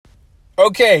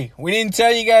Okay, we didn't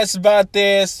tell you guys about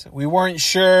this. We weren't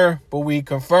sure, but we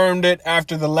confirmed it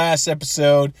after the last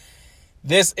episode.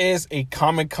 This is a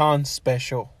Comic-Con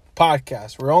special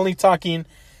podcast. We're only talking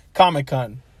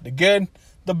Comic-Con. The good,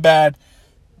 the bad,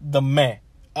 the meh.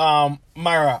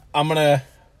 Myra,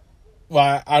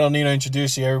 I don't need to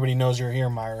introduce you. Everybody knows you're here,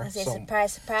 Myra. I say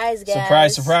surprise, surprise, guys.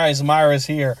 Surprise, surprise. Myra's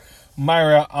here.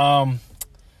 Myra,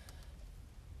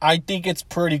 I think it's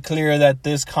pretty clear that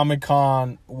this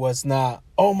Comic-Con was not,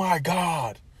 oh my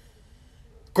God,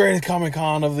 greatest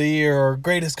Comic-Con of the year or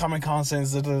greatest Comic-Con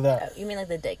since that. You mean like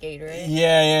the decade, right?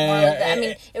 Yeah. I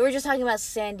mean, if we're just talking about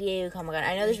San Diego Comic-Con.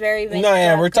 I know there's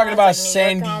we're talking about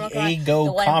San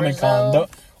Diego Comic-Con.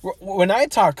 When I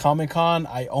talk Comic-Con,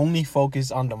 I only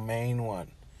focus on the main one,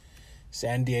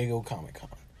 San Diego Comic-Con.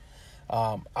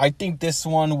 I think this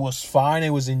one was fine.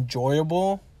 It was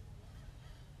enjoyable.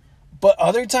 But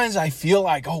other times I feel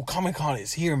like, Comic-Con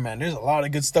is here, man. There's a lot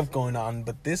of good stuff going on.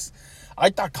 But I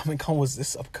thought Comic-Con was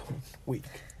this upcoming week.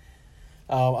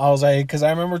 I was like, because I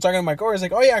remember talking to my coworkers,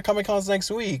 like, oh yeah, Comic-Con's next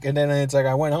week. And then it's like,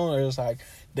 I went home and it was like,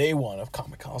 day one of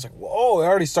Comic-Con. I was like, whoa, it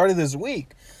already started this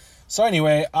week. So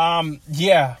anyway, Myra,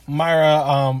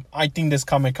 I think this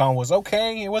Comic-Con was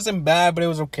okay. It wasn't bad, but it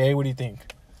was okay. What do you think?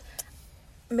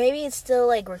 Maybe it's still,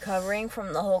 like, recovering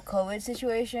from the whole COVID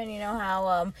situation. You know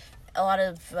how, a lot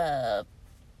of,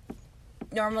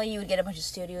 normally you would get a bunch of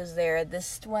studios there.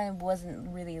 This one wasn't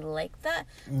really like that.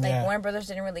 Like, Warner Brothers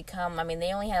didn't really come. I mean,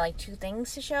 they only had, like, 2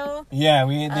 things to show. Yeah,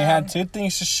 they had 2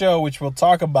 things to show, which we'll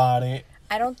talk about it.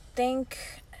 I don't think...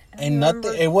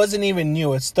 It wasn't even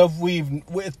new. It's stuff we've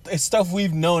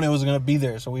known it was gonna be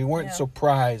there, so we weren't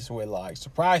surprised. We're like,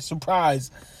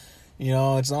 surprise. You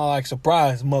know, it's not like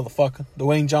surprise, motherfucker.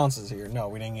 Dwayne Johnson's here. No,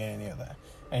 we didn't get any of that.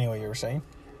 Anyway, you were saying?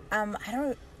 I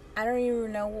don't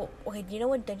even know. Okay, do you know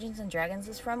what Dungeons and Dragons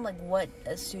is from? Like, what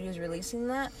studio's releasing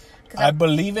that? I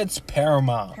believe it's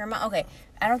Paramount. Paramount. Okay,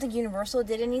 I don't think Universal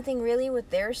did anything really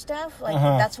with their stuff. Like,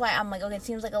 that's why I'm like, okay, it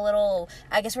seems like a little.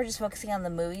 I guess we're just focusing on the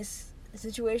movies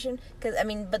situation, because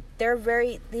but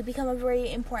they become a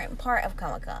very important part of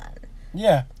Comic-Con.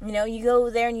 Yeah, you know, you go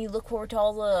there and you look forward to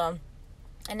all the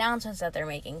announcements that they're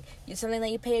making. It's something that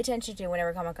you pay attention to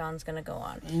whenever Comic-Con's gonna go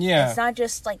on. Yeah, it's not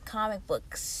just like comic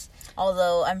books,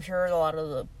 although I'm sure a lot of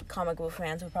the comic book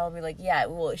fans would probably be like, yeah,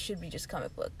 well, it should be just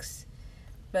comic books,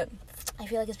 but I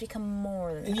feel like it's become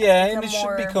more than that. Yeah, and it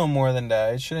should become more than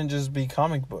that. It shouldn't just be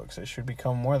comic books. It should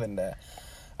become more than that.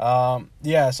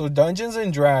 So Dungeons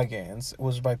and Dragons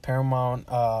was by Paramount.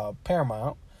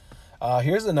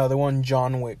 Here's another one.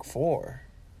 John Wick 4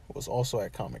 was also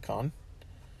at Comic-Con.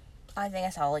 I think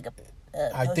I saw like a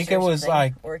I think it was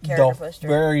like the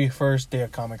very first day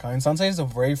of Comic-Con. And sometimes the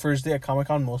very first day of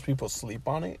Comic-Con, most people sleep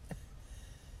on it.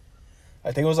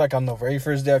 I think it was like on the very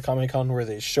first day of Comic-Con where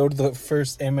they showed the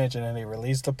first image and then they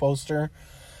released the poster.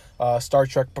 Star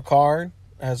Trek Picard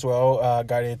as well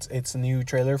got its new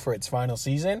trailer for its final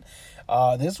season.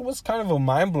 This was kind of a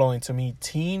mind-blowing to me.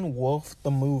 Teen Wolf the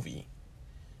movie.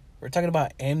 We're talking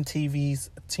about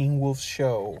MTV's Teen Wolf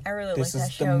show. I really liked that show.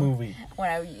 This is the movie.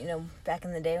 When back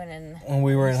in the day when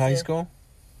we were in high school.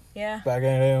 Yeah. Back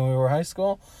in the day when we were in high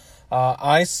school.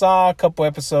 I saw a couple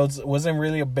episodes. It wasn't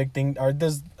really a big thing.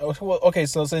 Okay,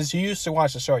 so since you used to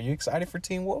watch the show, are you excited for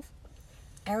Teen Wolf?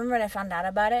 I remember when I found out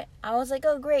about it, I was like,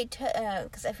 oh, great,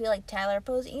 because I feel like Tyler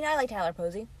Posey. You know, I like Tyler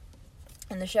Posey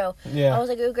in the show. Yeah. I was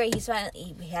like, oh, great, he's fine.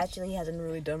 He actually hasn't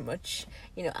really done much,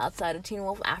 outside of Teen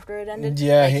Wolf after it ended.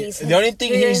 Yeah, the only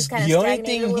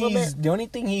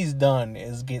thing he's done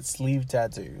is get sleeve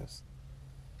tattoos.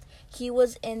 He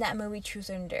was in that movie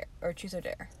Truth or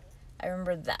Dare. I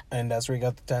remember that. And that's where he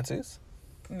got the tattoos?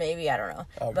 Maybe, I don't know.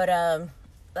 Okay. But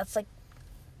that's like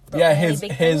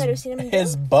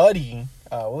his buddy.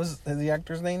 What was the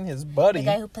actor's name? His buddy. The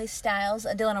guy who plays Styles.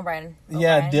 Dylan O'Brien.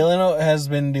 Yeah, Dylan has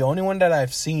been the only one that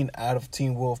I've seen out of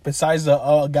Teen Wolf, besides the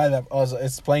guy that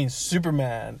is playing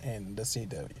Superman in the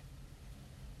CW.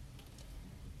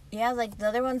 Yeah, like the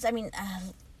other ones, I mean...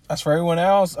 As for everyone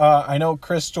else, I know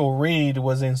Crystal Reed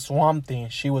was in Swamp Thing.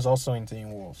 She was also in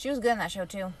Teen Wolf. She was good in that show,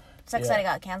 too. Sucks that it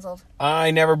got canceled.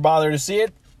 I never bothered to see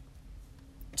it.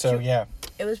 So, yeah.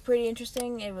 It was pretty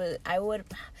interesting. I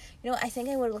think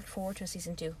I would have looked forward to a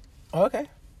season 2. Okay.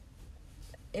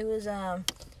 It was,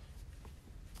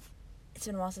 it's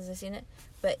been a while since I've seen it,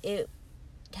 but it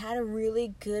had a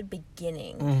really good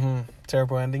beginning. Mm-hmm.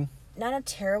 Terrible ending? Not a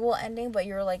terrible ending, but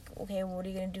you're like, okay, what are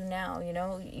you going to do now?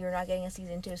 You're not getting a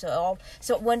season 2.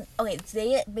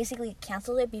 They basically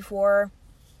canceled it before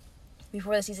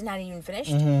the season hadn't even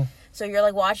finished. Mm-hmm. So you're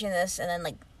like watching this, and then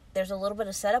like there's a little bit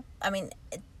of setup. I mean,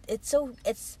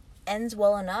 it ends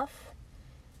well enough,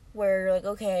 where you're like,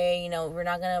 okay, we're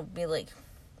not gonna be like.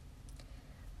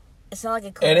 It's not like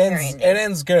a cliffhanger ending. It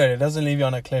ends good. It doesn't leave you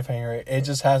on a cliffhanger. It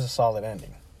just has a solid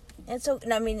ending. And so,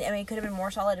 I mean, it could have been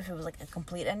more solid if it was like a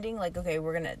complete ending. Like, okay,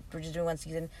 we're just doing one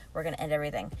season. We're gonna end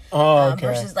everything. Oh, okay.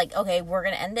 Versus like, okay, we're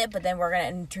gonna end it, but then we're gonna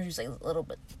introduce like a little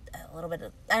bit. Of,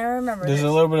 I don't remember. There's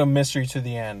a little bit of mystery to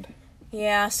the end.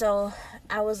 Yeah, so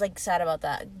I was like sad about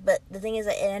that. But the thing is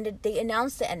that it ended. They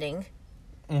announced the ending.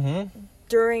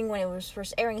 During when it was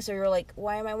first airing, so you're like,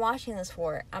 why am I watching this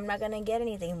for? I'm not gonna get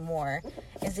anything more.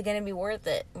 Is it gonna be worth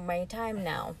it? My time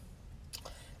now.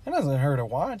 It doesn't hurt to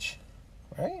watch,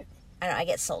 right? I know I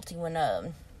get salty when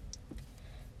I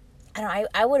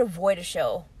would avoid a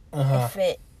show if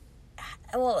it.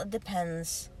 Well, it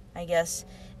depends, I guess.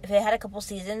 If it had a couple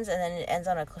seasons and then it ends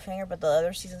on a cliffhanger, but the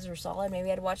other seasons were solid,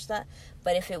 maybe I'd watch that.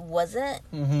 But if it wasn't,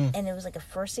 and it was like a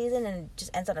first season and it just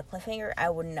ends on a cliffhanger,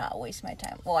 I would not waste my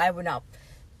time. Well, I would not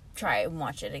try and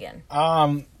watch it again.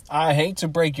 I hate to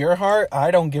break your heart.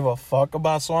 I don't give a fuck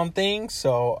about Swamp Thing,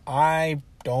 so I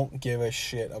don't give a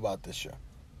shit about this show.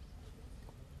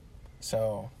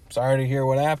 So, sorry to hear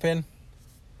what happened,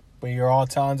 but you're all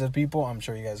talented people. I'm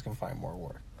sure you guys can find more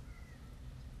work.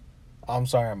 I'm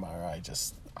sorry, Myra.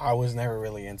 I was never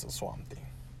really into Swamp Thing.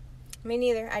 Me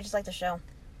neither. I just like the show.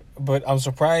 But I'm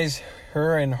surprised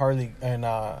her and Harley, and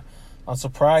I'm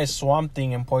surprised Swamp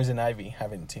Thing and Poison Ivy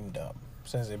haven't teamed up,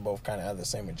 since they both kind of have the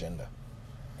same agenda.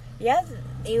 Yeah,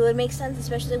 it would make sense,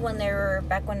 especially when they were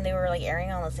like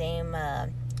airing on the same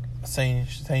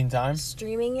same time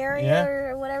streaming area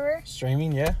or whatever.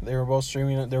 Streaming, yeah, they were both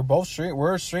streaming.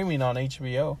 We're streaming on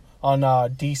HBO on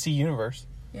DC Universe.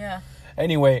 Yeah.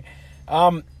 Anyway,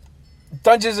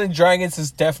 Dungeons and Dragons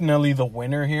is definitely the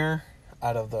winner here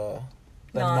out of the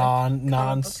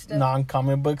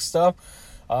non-comic book stuff.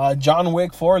 John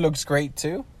Wick 4 looks great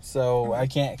too, so I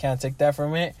can't take that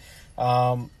from it.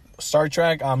 Star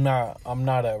Trek, I'm not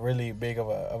a really big of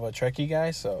a Trekkie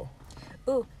guy, so.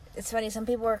 Ooh, it's funny. Some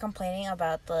people are complaining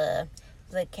about the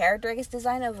character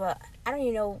design of I don't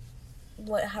even know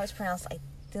how it's pronounced. Like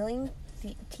Dealing.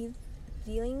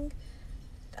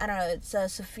 I don't know. It's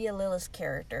Sophia Lillis'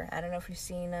 character. I don't know if you've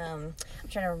seen. I'm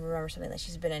trying to remember something that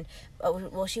she's been in.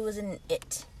 Well, she was in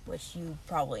It, which you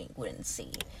probably wouldn't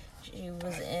see. She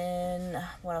was in.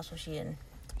 What else was she in?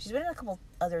 She's been in a couple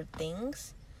other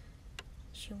things.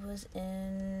 She was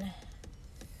in.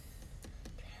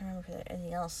 I can't remember if there's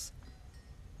anything else.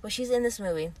 But she's in this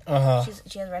movie. She has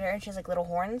red hair and she has like little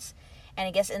horns, and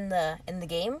I guess in the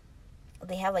game,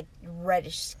 they have like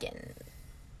reddish skin,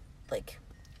 like.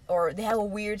 Or they have a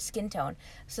weird skin tone.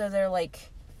 So they're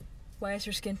like, why is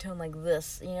her skin tone like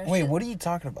this? Wait, what are you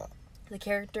talking about? The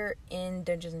character in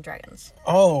Dungeons and Dragons.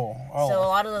 Oh. So a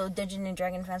lot of the Dungeons and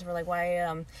Dragons fans were like,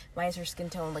 why is her skin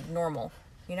tone like normal?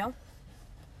 Like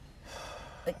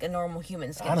a normal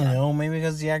human skin tone. I don't know. Maybe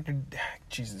because the actor...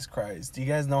 Jesus Christ. Do you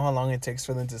guys know how long it takes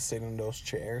for them to sit in those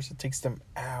chairs? It takes them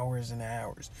hours and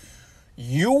hours.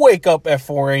 You wake up at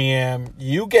 4 a.m.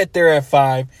 You get there at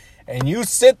 5 and you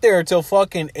sit there till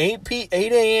fucking 8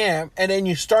 a.m. and then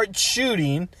you start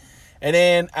shooting. And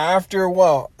then after,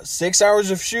 6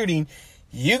 hours of shooting,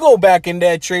 you go back in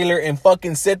that trailer and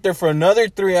fucking sit there for another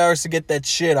 3 hours to get that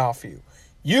shit off you.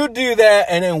 You do that,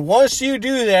 and then once you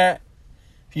do that,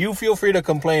 you feel free to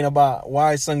complain about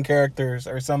why some characters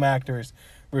or some actors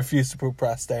refuse to put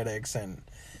prosthetics and,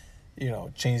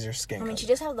 change their skin color. She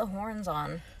just have the horns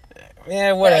on.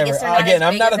 Yeah, whatever. Again,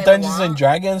 I'm not a Dungeons and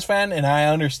Dragons fan, and I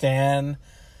understand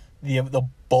the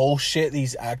bullshit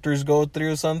these actors go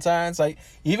through sometimes. Like,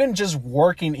 even just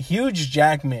working, Hugh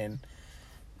Jackman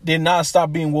did not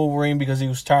stop being Wolverine because he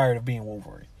was tired of being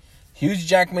Wolverine. Hugh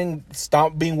Jackman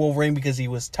stopped being Wolverine because he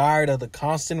was tired of the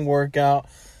constant workout.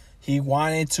 He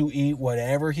wanted to eat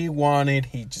whatever he wanted.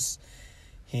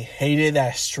 He hated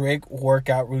that strict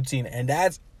workout routine, and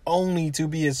that's only to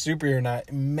be a superhero. Now,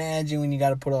 imagine when you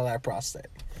got to put all that prosthetic.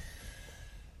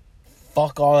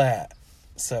 Fuck all that.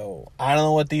 So, I don't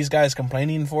know what these guys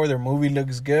complaining for. Their movie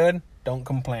looks good. Don't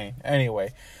complain.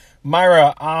 Anyway,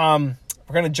 Myra,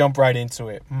 we're going to jump right into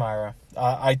it, Myra.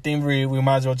 I think we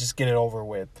might as well just get it over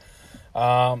with.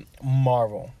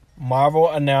 Marvel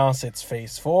announced its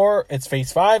Phase 4, its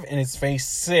Phase 5, and its Phase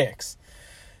 6.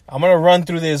 I'm going to run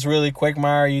through this really quick,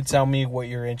 Myra. You tell me what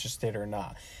you're interested or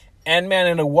not. Ant-Man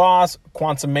and the Wasp,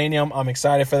 Quantumanium. I'm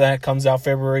excited for that. It comes out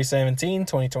February 17,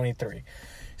 2023.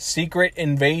 Secret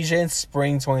Invasion,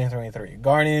 Spring 2023.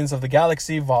 Guardians of the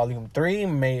Galaxy, Volume 3,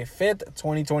 May 5th,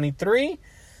 2023.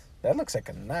 That looks like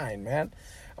a 9, man.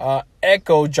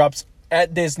 Echo drops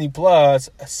at Disney Plus,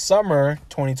 Summer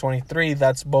 2023.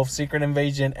 That's both Secret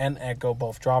Invasion and Echo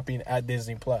both dropping at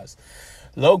Disney Plus.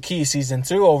 Loki Season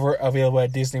 2 available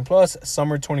at Disney Plus,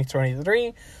 summer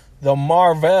 2023. The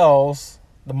Marvels,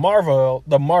 July... The Marvels.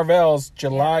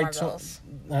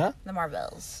 The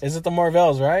Marvels. Is it the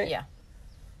Marvels, right? Yeah.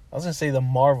 I was going to say the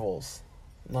Marvels.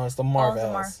 No, it's the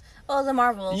Marvels. The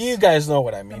Marvels. You guys know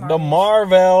what I mean. The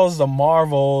Marvels,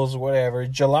 whatever.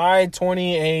 July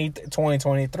 28th,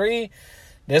 2023.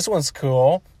 This one's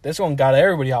cool. This one got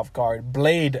everybody off guard.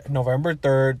 Blade, November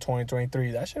 3rd,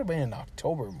 2023. That should have been an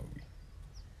October movie.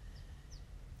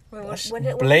 Wait, when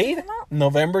did Blade?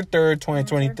 November 3rd,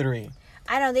 2023.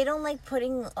 I know, they don't like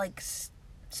putting, like,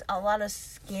 a lot of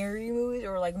scary movies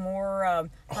or, like, more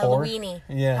Halloween-y.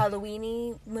 Yeah.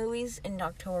 Halloween-y movies in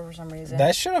October for some reason.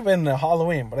 That should have been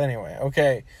Halloween, but anyway.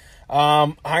 Okay.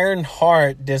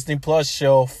 Ironheart, Disney Plus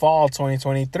show, fall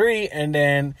 2023. And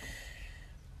then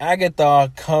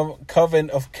Agatha, Coven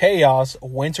of Chaos,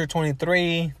 winter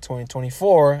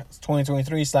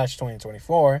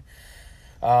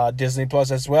 2023/2024. Disney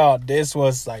Plus as well. This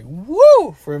was like,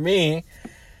 woo, for me.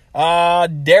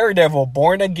 Daredevil,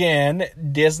 Born Again,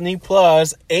 Disney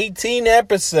Plus, 18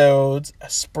 episodes,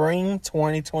 spring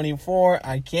 2024.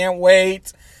 I can't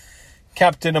wait.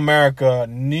 Captain America,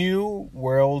 New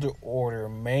World Order,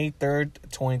 May 3rd,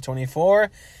 2024.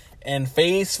 And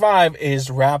Phase 5 is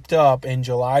wrapped up in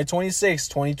July 26,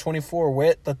 2024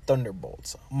 with the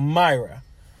Thunderbolts. Myra,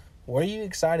 what are you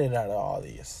excited out of all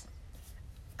these?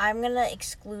 I'm going to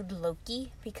exclude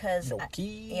Loki because...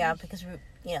 Loki? Because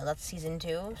that's season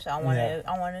 2, so I want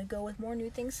to go with more new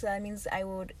things. So that means I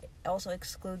would also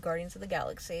exclude Guardians of the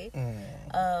Galaxy.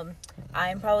 I'm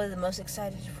probably the most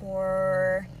excited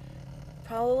for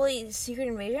probably Secret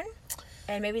Invasion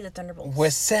and maybe the Thunderbolts.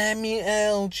 With Samuel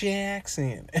L.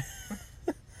 Jackson.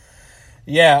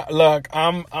 Yeah, look,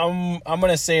 I'm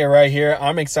gonna say it right here.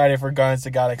 I'm excited for Guardians of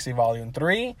the Galaxy Volume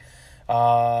 3.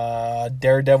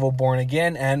 Daredevil, Born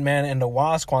Again, Ant-Man and the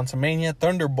Wasp, Quantumania,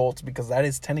 Thunderbolts, because that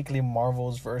is technically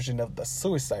Marvel's version of the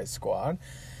Suicide Squad.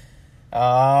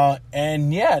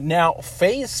 And yeah, now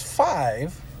Phase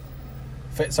 6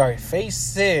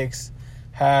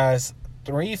 has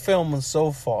 3 films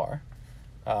so far.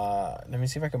 Let me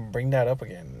see if I can bring that up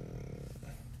again.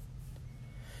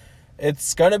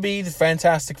 It's gonna be the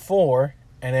Fantastic Four.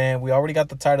 And then we already got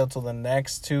the title to the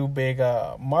next 2 big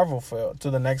Marvel film,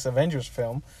 to the next Avengers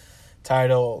film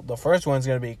title. The first one's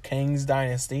going to be Kang's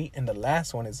Dynasty, and the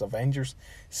last one is Avengers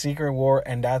Secret War,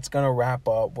 and that's going to wrap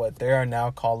up what they are now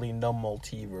calling the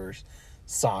Multiverse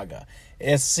Saga.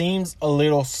 It seems a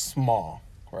little small,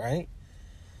 right?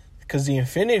 Because the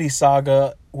Infinity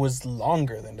Saga was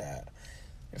longer than that.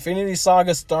 Infinity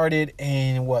Saga started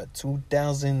in,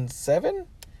 2007?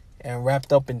 And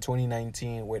wrapped up in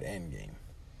 2019 with Endgame.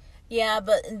 Yeah,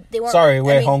 but they weren't...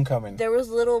 Homecoming. There was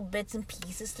little bits and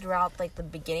pieces throughout, like, the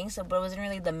beginning, but it wasn't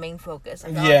really the main focus.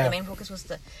 I felt like the main focus was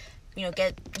to,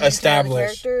 get...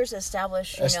 Establish. The characters,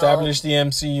 establish the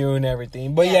MCU and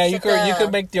everything. But you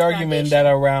could make the argument that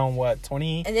around,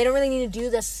 20... And they don't really need to do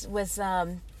this with...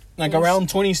 around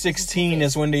 2016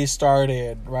 is when they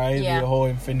started, right? Yeah. The whole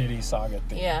Infinity Saga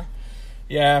thing. Yeah.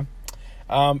 Yeah.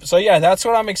 That's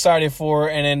what I'm excited for.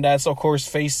 And then that's, of course,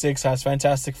 Phase 6 has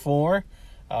Fantastic Four,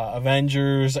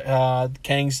 Avengers,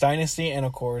 Kang's Dynasty, and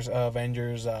of course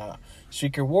Avengers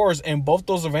Secret Wars, and both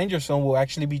those Avengers films will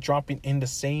actually be dropping in the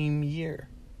same year.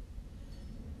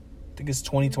 I think it's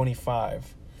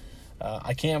 2025.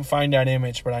 I can't find that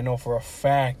image, but I know for a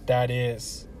fact that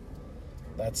is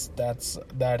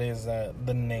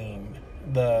the name.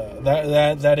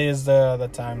 That is the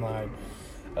timeline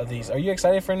of these. Are you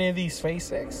excited for any of these Phase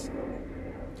 6?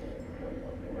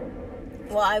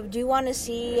 Well, I do want to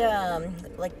see,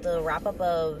 the wrap-up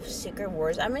of Secret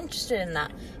Wars. I'm interested in that.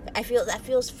 I feel that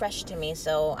feels fresh to me,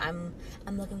 so I'm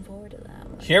looking forward to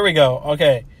that. Here we go.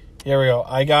 Okay, here we go.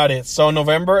 I got it. So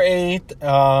November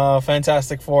 8th,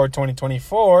 Fantastic Four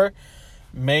 2024.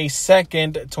 May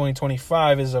 2nd,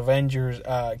 2025 is Avengers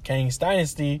Kang's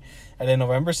Dynasty. And then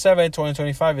November 7th,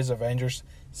 2025 is Avengers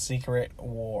Secret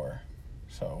War.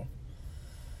 So...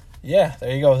 yeah,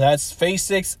 there you go. That's Phase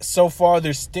 6 so far.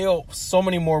 There's still so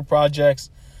many more projects.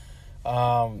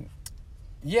 Guardians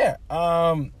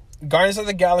of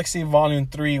the Galaxy Volume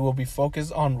 3 will be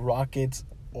focused on Rocket's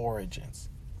origins.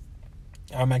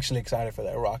 I'm actually excited for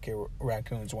that. Rocket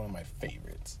Raccoon is one of my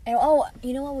favorites. And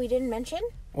you know what we didn't mention?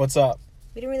 What's up?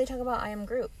 We didn't really talk about I Am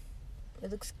Groot.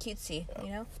 It looks cutesy,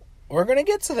 We're going to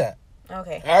get to that.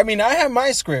 Okay. I mean, I have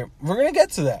my script. We're going to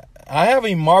get to that. I have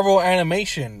a Marvel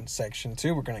animation section,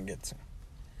 too, we're going to get to.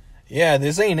 Yeah,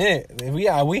 this ain't it. We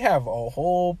have a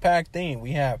whole packed thing.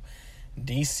 We have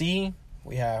DC,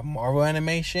 we have Marvel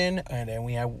animation, and then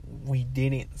we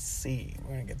didn't see.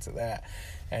 We're going to get to that.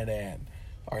 And then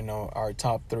our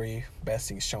top 3 best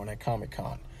things shown at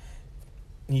Comic-Con.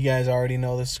 You guys already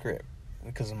know the script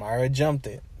because Myra jumped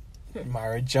it.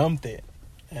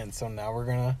 And so now we're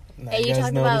gonna. Now hey, you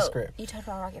guys know the script. You talked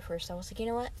about Rocket first. I was like, you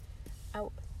know what?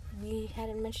 We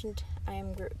hadn't mentioned I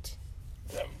Am Groot.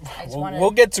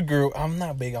 We'll get to Groot. I'm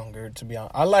not big on Groot, to be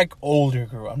honest. I like older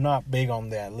Groot. I'm not big on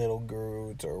that little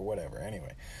Groot or whatever.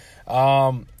 Anyway,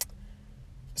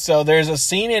 so there's a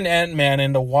scene in Ant-Man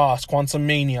and the Wasp: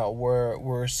 Quantumania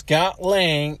where Scott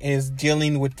Lang is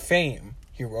dealing with fame.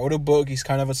 He wrote a book. He's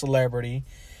kind of a celebrity.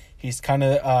 He's kind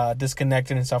of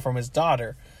disconnected himself from his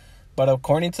daughter. But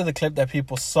according to the clip that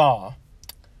people saw,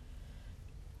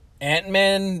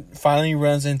 Ant-Man finally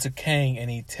runs into Kang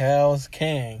and he tells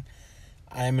Kang,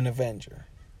 I am an Avenger.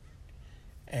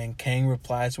 And Kang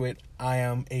replies with, I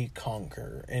am a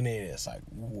conqueror. And it is like,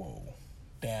 whoa,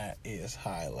 that is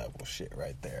high level shit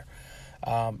right there.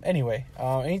 Anyway,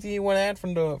 anything you want to add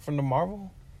from the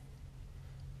Marvel?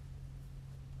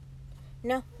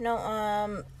 No.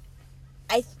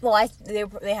 They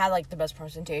had like the best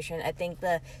presentation. I think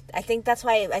that's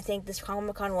why I think this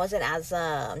Comic-Con wasn't as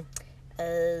I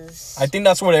think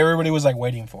that's what everybody was like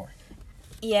waiting for.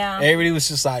 Yeah. Everybody was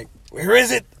just like, where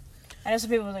is it? I know some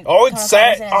people were like, oh, it's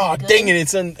Saturday. Oh, dang it!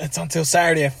 It's until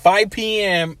Saturday at 5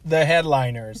 p.m. The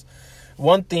headliners.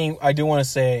 One thing I do want to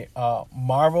say,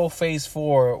 Marvel Phase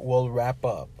 4 will wrap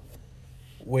up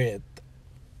with.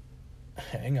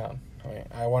 Hang on,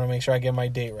 I want to make sure I get my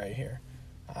date right here.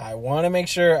 I want to make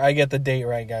sure I get the date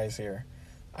right, guys. Here,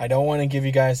 I don't want to give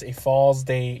you guys a false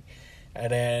date, and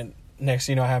then next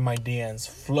thing you know, I have my DMs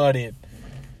flooded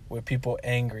with people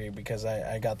angry because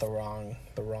I got the wrong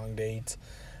dates.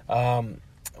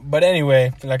 But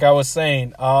anyway, like I was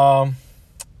saying, wow,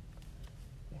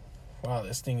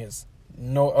 this thing is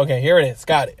okay, here it is.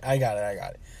 Got it. I got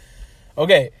it.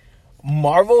 Okay.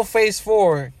 Marvel Phase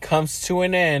 4 comes to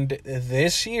an end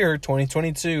this year,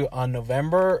 2022, on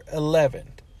November 11th.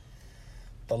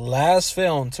 The last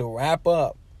film to wrap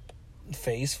up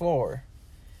Phase 4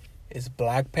 is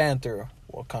Black Panther: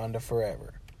 Wakanda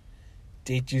Forever.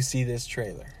 Did you see this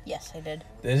trailer? Yes, I did.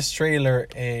 This trailer,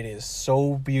 it is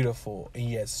so beautiful and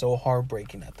yet so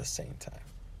heartbreaking at the same time.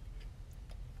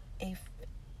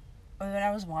 When I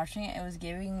was watching it, it was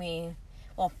giving me,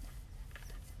 well,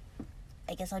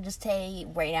 I guess I'll just say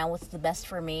right now what's the best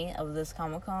for me of this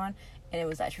Comic-Con, and it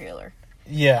was that trailer.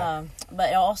 Yeah.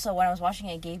 But also, when I was watching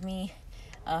it, gave me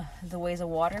The Ways of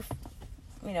Water,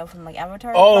 from like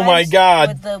Avatar. Oh my God.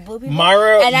 With the blue people.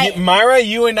 Myra,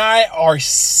 you and I are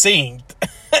synced.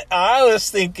 I was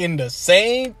thinking the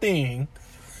same thing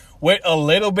with a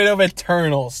little bit of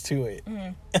Eternals to it.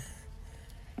 Mm-hmm.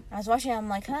 I was watching it, I'm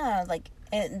like,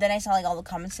 and then I saw like all the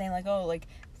comments saying like, oh, like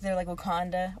they're like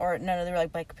Wakanda, or no, they were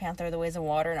like Black Panther: The Ways of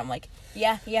Water, and I'm like,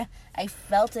 yeah, I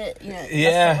felt it.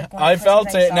 Yeah, I felt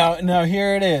it. Now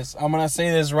here it is. I'm gonna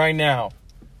say this right now.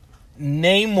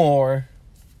 Namor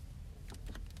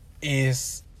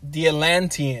is the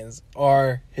Atlanteans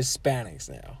are Hispanics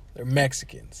now. They're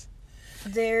Mexicans.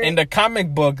 In the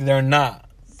comic book, they're not.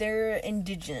 They're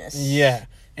indigenous. Yeah.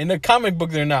 In the comic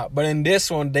book, they're not. But in this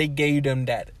one, they gave them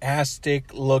that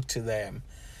Aztec look to them.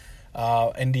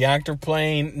 And the actor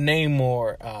playing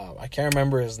Namor, I can't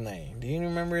remember his name. Do you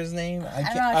remember his name? I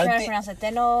don't know how to pronounce it.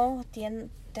 Teno.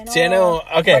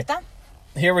 Okay. Puerta?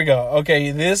 Here we go. Okay,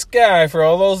 this guy, for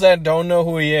all those that don't know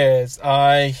who he is,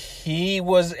 he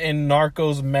was in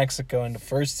Narcos Mexico in the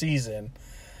first season.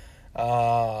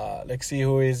 Let's see,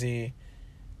 who is he?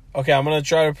 Okay, I'm going to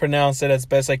try to pronounce it as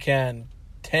best I can.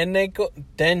 Tencho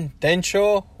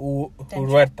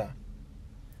Huerta.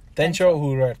 Tencho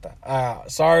Huerta.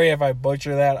 Sorry if I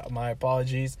butcher that. My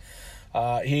apologies.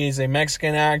 He is a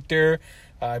Mexican actor.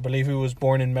 I believe he was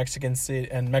born in Mexico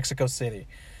City.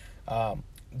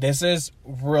 This is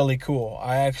really cool.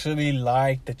 I actually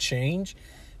like the change.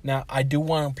 Now, I do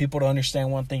want people to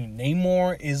understand one thing.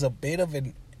 Namor is a bit of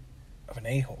an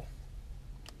a-hole,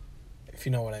 if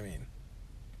you know what I mean.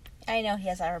 I know he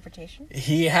has that reputation.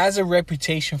 He has a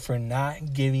reputation for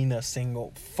not giving a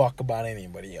single fuck about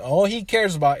anybody. All he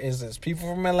cares about is his people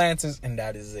from Atlantis, and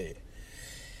that is it.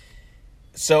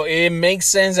 So it makes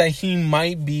sense that he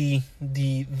might be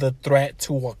the threat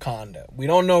to Wakanda. We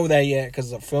don't know that yet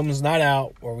because the film is not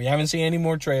out, or we haven't seen any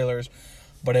more trailers.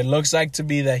 But it looks like to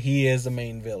be that he is the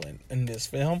main villain in this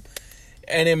film.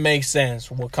 And it makes sense.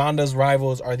 Wakanda's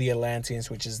rivals are the Atlanteans,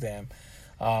 which is them.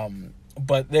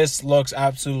 But this looks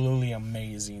absolutely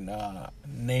amazing.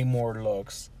 Namor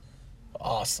looks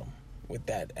awesome with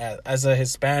that. As a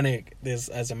Hispanic,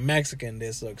 as a Mexican,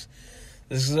 this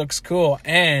looks cool.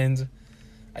 And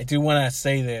I do want to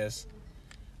say this.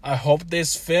 I hope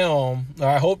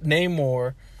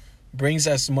Namor brings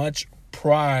as much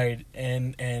pride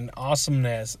and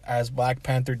awesomeness as Black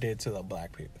Panther did to the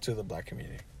black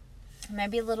community.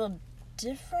 Maybe a little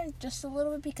different, just a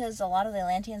little bit, because a lot of the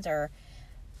Atlanteans are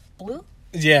blue.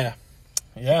 Yeah,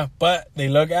 but they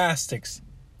look Aztecs.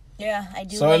 Yeah, I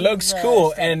do. So like it looks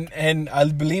cool, and I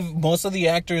believe most of the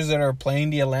actors that are playing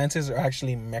the Atlanteans are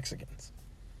actually Mexicans.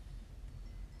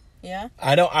 Yeah.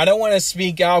 I don't want to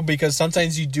speak out because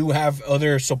sometimes you do have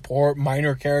other support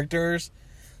minor characters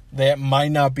that might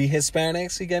not be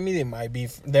Hispanics. You get me?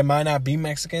 They might not be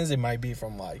Mexicans. They might be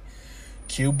from like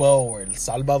Cuba or El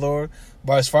Salvador.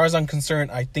 But as far as I'm concerned,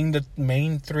 I think the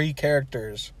main three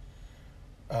characters,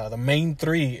 the main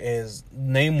three is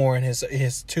Namor and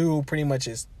his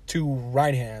two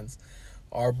right hands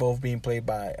are both being played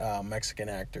by Mexican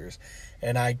actors.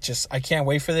 And I can't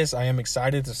wait for this. I am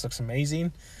excited. This looks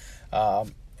amazing.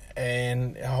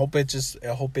 And I hope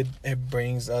it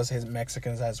brings us his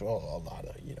Mexicans as well a lot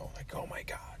of, like, oh my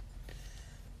God,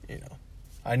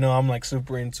 I know I'm like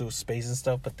super into space and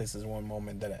stuff, but this is one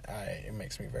moment that it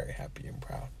makes me very happy and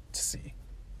proud to see.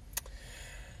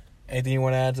 Anything you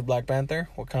want to add to Black Panther?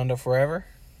 Wakanda Forever?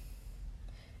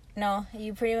 No,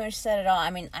 you pretty much said it all.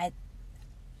 I mean, I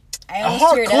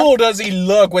how cool does he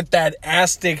look with that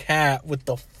Aztec hat with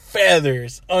the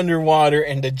feathers underwater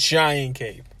and the giant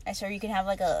cape? I swear you could have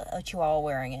like a chihuahua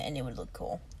wearing it and it would look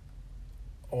cool.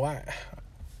 Why?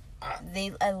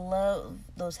 I love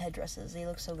those headdresses. They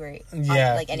look so great.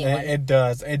 Yeah, like anyone. It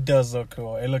does. It does look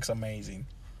cool. It looks amazing.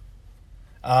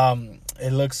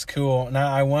 It looks cool.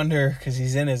 Now I wonder, because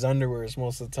he's in his underwears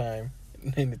most of the time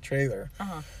in the trailer.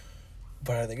 Uh-huh.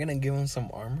 But are they gonna give him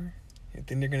some armor? You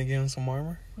think they're gonna give him some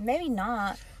armor? Maybe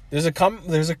not. There's a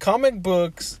comic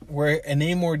books where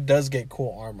Namor does get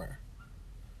cool armor.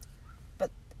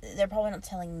 They're probably not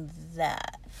telling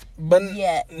that. But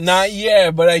yet. Not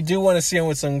yet, but I do want to see him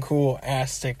with some cool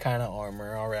Aztec kind of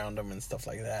armor around him and stuff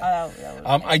like that.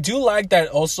 I do like that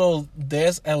also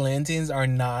these Atlanteans are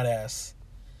not as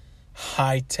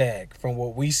high tech from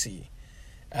what we see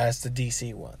as the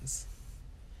DC ones.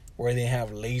 Where they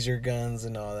have laser guns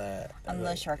and all that. On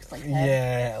the sharks' head.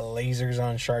 Yeah, lasers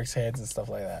on sharks' heads and stuff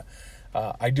like that.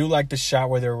 I do like the shot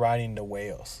where they're riding the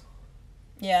whales.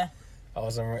 Yeah. That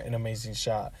was an amazing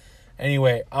shot.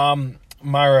 Anyway,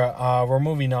 Myra, we're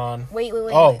moving on. Wait.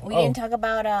 We didn't talk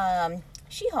about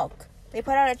She-Hulk. They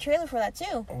put out a trailer for that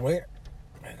too. Where?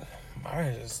 Myra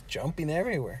is jumping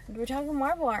everywhere. We're talking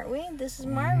Marvel, aren't we? This is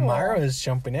Marvel. Myra is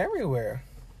jumping everywhere.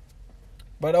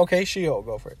 But okay, She-Hulk,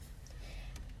 go for it.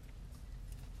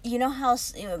 You know how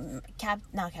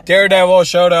Daredevil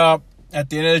showed up at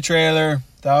the end of the trailer.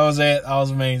 That was it. That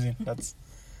was amazing.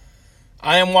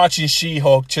 I am watching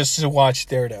She-Hulk just to watch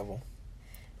Daredevil.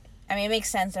 I mean, it makes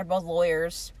sense. They're both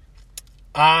lawyers.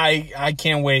 I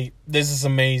can't wait. This is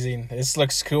amazing. This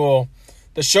looks cool.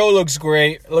 The show looks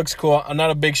great. It looks cool. I'm not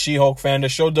a big She-Hulk fan. The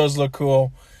show does look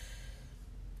cool.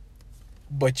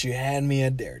 But you had me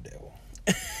at Daredevil.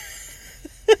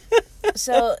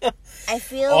 So, I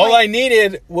feel all I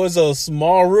needed was a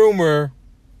small rumor,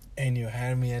 and you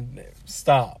had me at...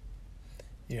 Stop.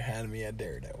 You had me at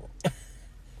Daredevil.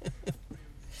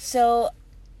 So,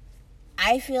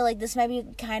 I feel like this might be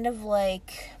kind of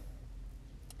like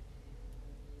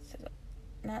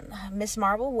not Miss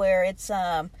Marvel, where it's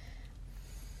going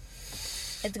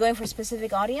for a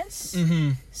specific audience.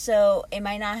 Mm-hmm. So it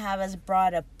might not have as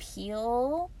broad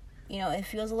appeal. It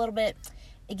feels a little bit.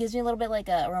 It gives me a little bit like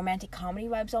a romantic comedy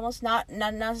vibes, almost. Not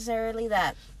necessarily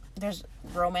that there's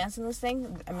romance in this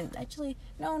thing. I mean, actually,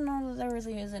 no, there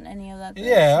really isn't any of that.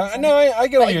 Yeah, no, I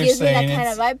get what you're saying. It gives me that kind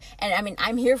of vibe, and I mean,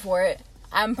 I'm here for it.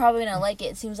 I'm probably gonna like it.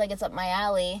 It seems like it's up my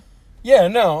alley. Yeah,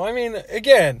 no, I mean,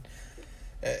 again,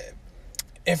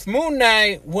 if Moon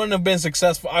Knight wouldn't have been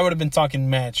successful, I would have been talking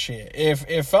mad shit.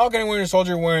 If Falcon and Winter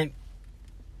Soldier weren't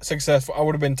successful, I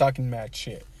would have been talking mad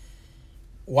shit.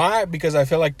 Why? Because I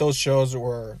feel like those shows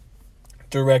were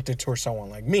directed towards someone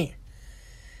like me.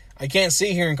 I can't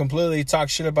sit here and completely talk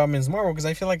shit about Ms. Marvel because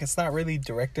I feel like it's not really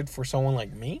directed for someone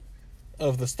like me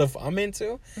of the stuff I'm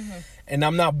into. Mm-hmm. And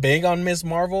I'm not big on Ms.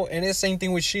 Marvel. And it's the same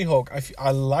thing with She-Hulk.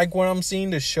 I like what I'm seeing.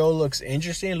 The show looks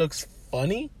interesting. It looks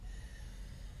funny.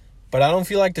 But I don't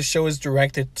feel like the show is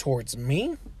directed towards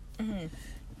me. Mm-hmm.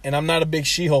 And I'm not a big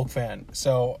She-Hulk fan.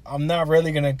 So I'm not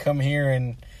really going to come here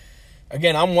and...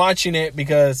 Again, I'm watching it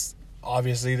because...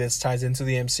 Obviously, this ties into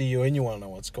the MCU, and you want to know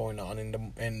what's going on in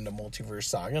the multiverse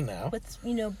saga now. What's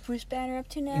Bruce Banner up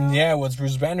to now? Yeah, what's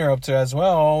Bruce Banner up to as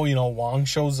well? Wong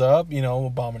shows up.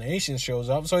 Abomination shows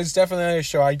up. So it's definitely a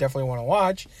show I definitely want to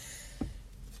watch.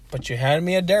 But you had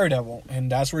me at Daredevil,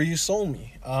 and that's where you sold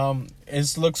me.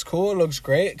 It looks cool. It looks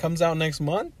great. It comes out next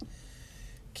month.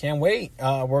 can't wait.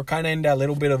 We're kind of in that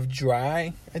little bit of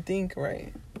dry, I think,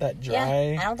 right? That dry.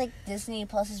 Yeah, I don't think Disney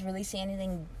Plus is releasing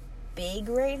anything big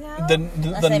right now.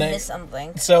 Unless I missed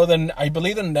something. So then I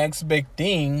believe the next big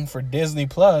thing for Disney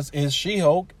Plus is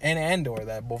She-Hulk and Andor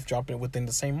that both dropping within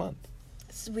the same month.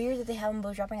 It's weird that they have them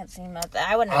both dropping at the same month.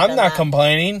 I wouldn't. I'm not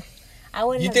complaining. I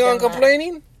wouldn't. You think I'm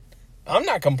complaining? I'm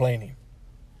not complaining.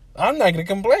 I'm not gonna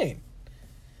complain.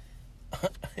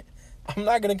 I'm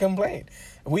not gonna complain.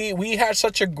 We had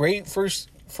such a great first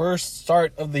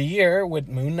start of the year with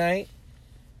Moon Knight,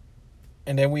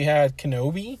 and then we had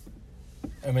Kenobi,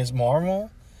 and Ms.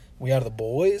 Marvel. We had The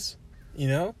Boys. You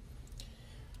know,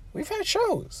 we've had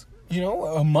shows. You know,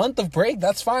 a month of break.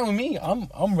 That's fine with me.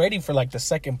 I'm ready for like the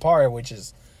second part, which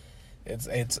is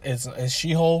it's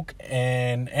She-Hulk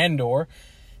and Andor.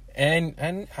 And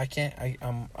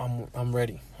I'm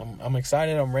ready. I'm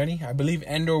excited. I'm ready. I believe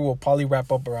Andor will probably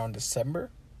wrap up around December,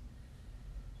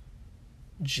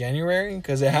 January,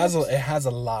 because it has a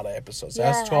lot of episodes. It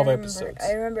has 12 episodes.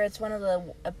 I remember it's one of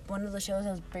the shows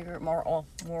has bigger,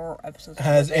 more episodes.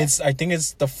 I think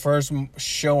it's the first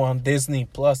show on Disney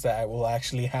Plus that will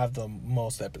actually have the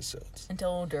most episodes.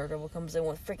 Until Daredevil comes in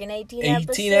with freaking 18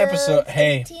 episodes.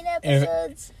 Hey, 18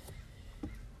 episodes.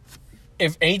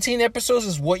 If 18 episodes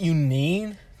is what you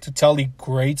need to tell a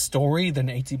great story, then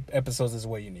 18 episodes is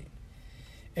what you need.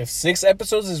 If 6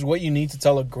 episodes is what you need to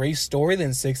tell a great story,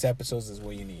 then 6 episodes is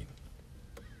what you need.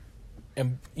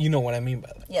 And you know what I mean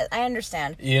by that. Yeah, I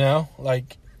understand. You know,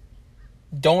 like,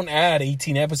 don't add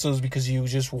 18 episodes because you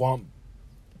just want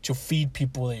to feed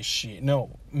people this shit.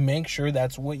 No, make sure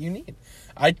that's what you need.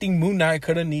 I think Moon Knight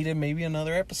could have needed maybe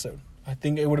another episode. I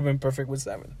think it would have been perfect with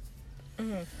 7.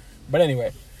 Mm-hmm. But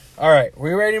anyway. All right,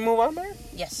 we ready to move on, man?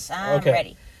 Yes, I'm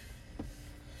ready.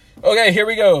 Okay, here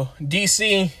we go.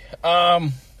 DC.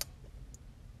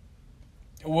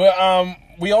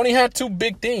 We only had 2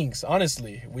 big things,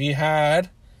 honestly. We had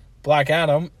Black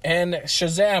Adam and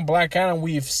Shazam. Black Adam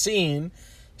we've seen,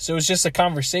 so it's just a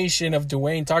conversation of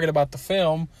Dwayne talking about the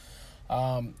film.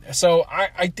 So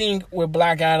I think with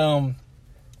Black Adam,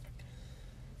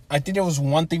 I think there was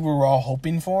one thing we were all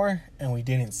hoping for, and we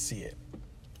didn't see it.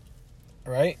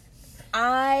 Right?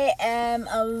 I am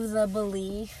of the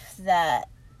belief that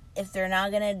if they're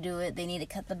not going to do it, they need to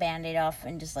cut the Band-Aid off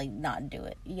and just, like, not do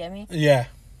it. You get me? Yeah.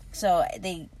 So,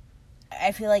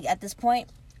 I feel like at this point,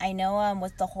 I know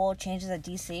with the whole changes at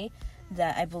DC,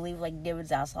 that I believe, like, David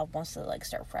Zaslav wants to, like,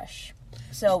 start fresh.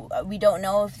 So, we don't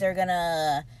know if they're going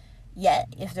to,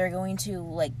 if they're going to,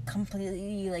 like,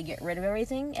 completely, like, get rid of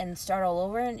everything and start all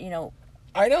over and, you know,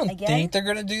 I don't think they're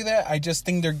going to do that. I just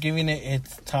think they're giving it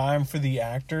its time for the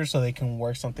actors so they can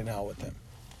work something out with them.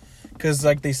 Because,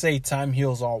 like they say, time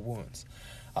heals all wounds.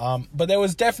 But there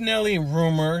was definitely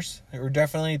rumors. There were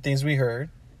definitely things we heard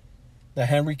that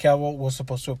Henry Cavill was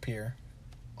supposed to appear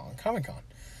on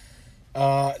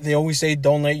Comic-Con. They always say,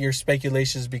 don't let your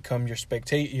speculations become your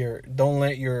don't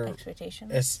let your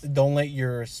expectations. Don't let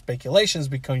your speculations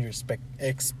become your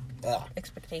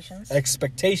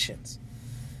expectations.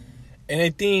 And I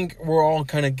think we're all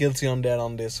kind of guilty on that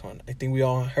on this one. I think we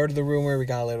all heard the rumor. We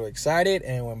got a little excited.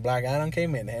 And when Black Adam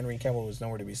came in, Henry Cavill was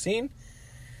nowhere to be seen.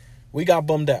 We got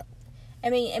bummed out. I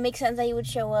mean, it makes sense that he would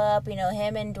show up. You know,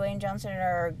 him and Dwayne Johnson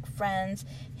are friends.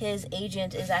 His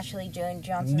agent is actually Dwayne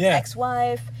Johnson's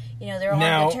ex-wife. You know, they're all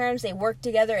on good terms. They work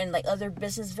together in, like, other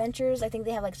business ventures. I think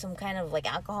they have, like, some kind of, like,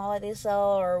 alcohol that they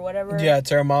sell or whatever. Yeah,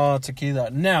 Terramana Tequila.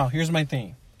 Now, here's my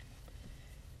thing.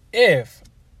 If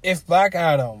Black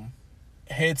Adam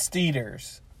hits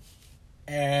theaters,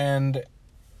 and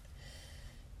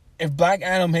if Black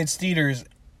Adam hits theaters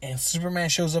and Superman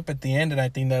shows up at the end, and I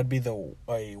think that'd be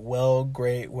a well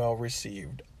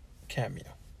received cameo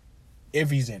if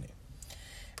he's in it.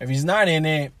 If he's not in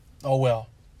it, oh well,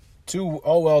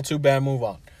 too bad, move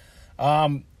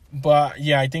on. But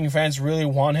yeah, I think fans really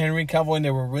want Henry Cavill, and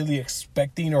they were really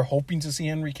expecting or hoping to see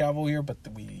Henry Cavill here, but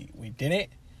we didn't.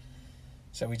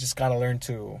 So we just gotta learn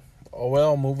to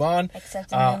move on.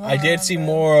 I did see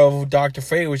more of Dr.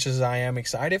 Fate, which is I am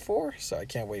excited for, so I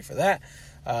can't wait for that.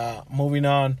 Moving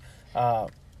on.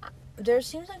 There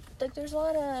seems like there's a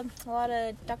lot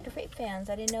of Dr. Fate fans.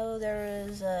 I didn't know there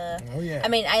was. Oh yeah. I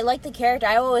mean, I like the character.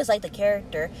 I always liked the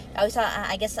character.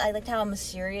 I guess I liked how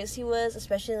mysterious he was,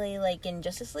 especially like in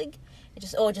Justice League.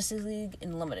 Justice League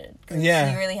Unlimited. Yeah.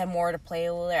 He really had more to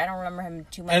play with. I don't remember him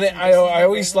too much. And I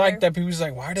always liked that people was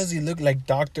like, why does he look like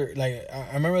Doctor? Like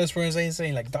I remember this person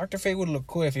saying like Dr. Fate would look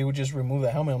cool if he would just remove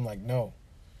the helmet. I'm like, no.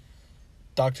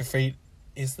 Dr. Fate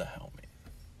is the helmet.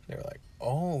 They were like,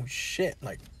 oh shit,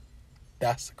 like.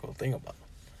 That's the cool thing about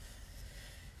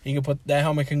it. You can put that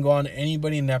helmet can go on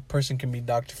anybody, and that person can be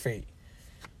Dr. Fate.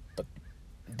 But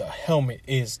the helmet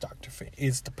is Dr. Fate.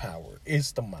 It's the power.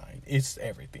 It's the mind. It's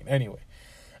everything. Anyway.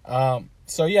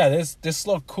 So yeah, this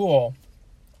looked cool.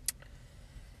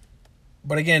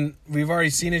 But again, we've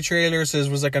already seen a trailer, so this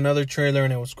was like another trailer,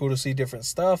 and it was cool to see different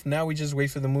stuff. Now we just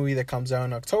wait for the movie that comes out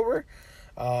in October.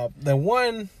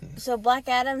 So Black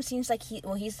Adam seems like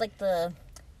he's like the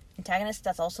antagonist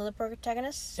that's also the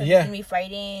protagonist. So yeah. He's gonna be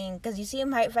fighting, because you see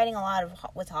him fighting a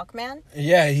lot with Hawkman.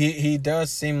 Yeah, he does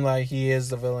seem like he is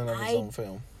the villain of his own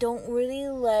film. Don't really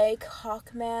like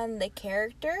Hawkman the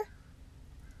character,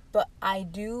 but I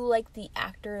do like the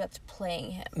actor that's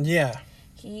playing him. Yeah.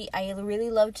 I really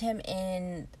loved him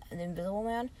in The Invisible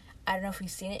Man. I don't know if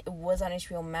you've seen it. It was on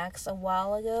HBO Max a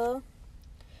while ago.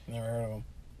 Never heard of him.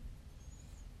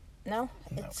 No?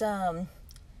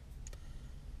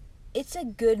 It's a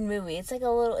good movie. It's like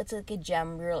a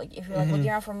gem. You're like, if you're like looking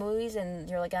around for movies and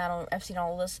you're like, I've seen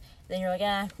all of this, then you're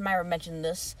like, Myra mentioned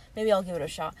this. Maybe I'll give it a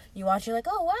shot. You watch, you're like,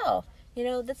 oh wow,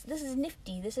 this is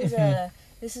nifty. This is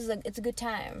it's a good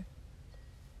time.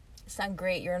 It's not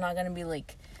great. You're not gonna be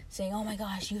like saying, oh my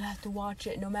gosh, you have to watch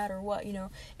it no matter what.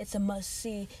 It's a must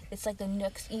see. It's like the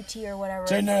next E.T. or whatever.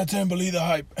 10 out of 10, believe the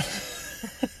hype.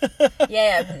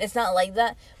 Yeah, it's not like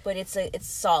that, but it's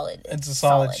solid. It's a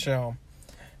solid show.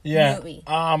 Yeah. Movie.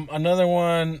 Another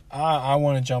one, I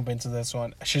want to jump into this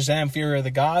one. Shazam! Fury of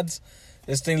the Gods.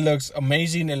 This thing looks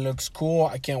amazing. It looks cool.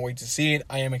 I can't wait to see it.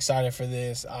 I am excited for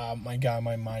this. My God,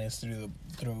 my mind is through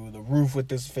the roof with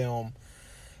this film.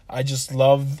 I just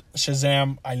love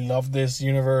Shazam. I love this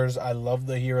universe. I love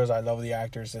the heroes. I love the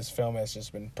actors. This film has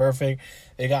just been perfect.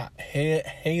 They got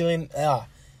Helen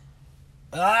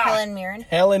Mirren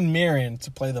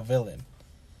to play the villain.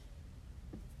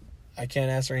 I can't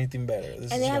ask for anything better.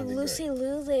 And they have Lucy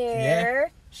Liu there. Yeah.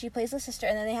 She plays the sister.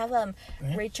 And then they have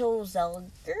Rachel Zegler,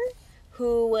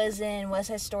 who was in West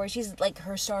Side Story. She's like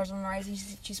her Stars on the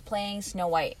Rise. She's playing Snow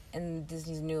White in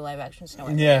Disney's new live action Snow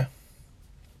White. Yeah.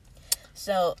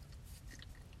 So,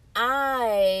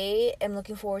 I am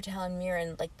looking forward to Helen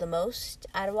Mirren like the most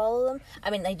out of all of them. I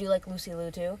mean, I do like Lucy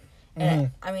Liu too. And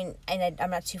I'm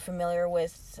not too familiar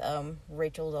with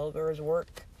Rachel Zegler's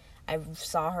work. I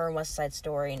saw her in West Side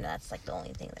Story, and that's like the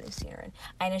only thing that I've seen her in.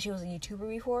 I know she was a YouTuber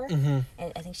before, and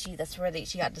I think that's where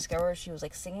she got discovered. She was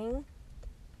like singing.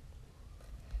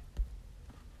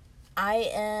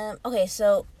 Okay.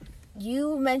 So,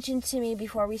 you mentioned to me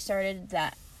before we started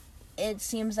that it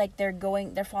seems like they're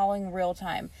following real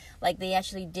time. Like they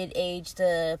actually did age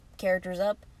the characters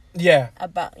up. Yeah.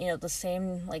 About the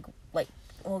same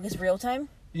real time.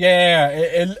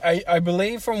 Yeah. I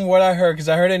believe from what I heard, because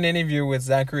I heard an interview with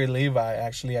Zachary Levi.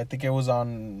 Actually, I think it was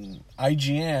on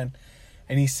IGN,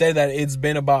 and he said that it's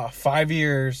been about 5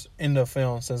 years in the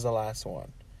film since the last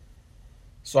one.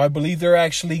 So I believe they're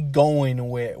actually going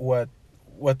with what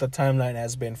the timeline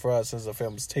has been for us as the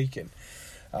film's taken.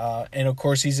 And of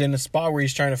course, he's in a spot where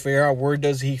he's trying to figure out where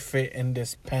does he fit in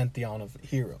this pantheon of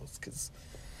heroes. Because,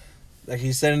 like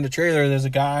he said in the trailer, there's a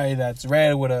guy that's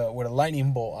red with a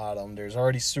lightning bolt on him. There's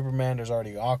already Superman. There's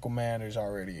already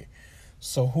Aquaman.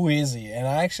 So who is he? And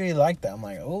I actually like that. I'm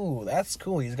like, oh, that's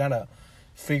cool. He's got to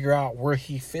figure out where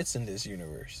he fits in this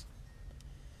universe.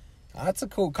 That's a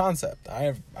cool concept.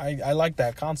 I like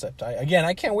that concept.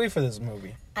 I can't wait for this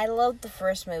movie. I loved the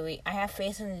first movie. I have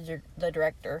faith in the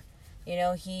director.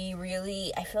 I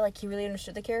feel like he really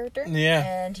understood the character.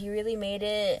 Yeah. And he really made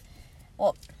it,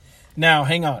 well. Now,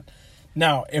 hang on.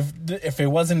 Now, if it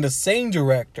wasn't the same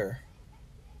director,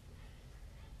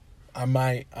 I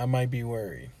might be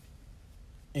worried.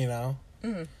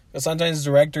 Mm-hmm. But sometimes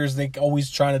directors, they always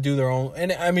try to do their own,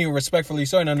 and I mean, respectfully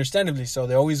so and understandably so.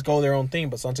 They always go their own thing,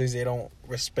 but sometimes they don't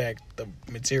respect the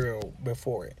material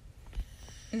before it.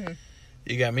 Mm-hmm.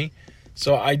 You got me?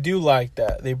 So I do like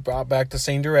that. They brought back the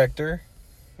same director.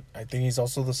 I think he's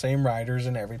also the same writers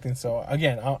and everything. So,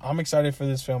 again, I'm excited for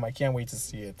this film. I can't wait to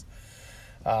see it.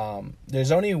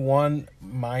 There's only one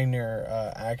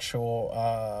minor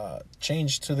actual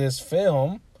change to this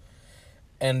film.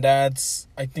 And that's,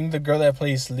 I think, the girl that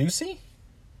plays Lucy.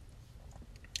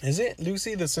 Is it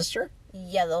Lucy, the sister?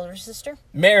 Yeah, the older sister.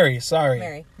 Mary,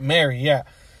 yeah.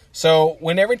 So,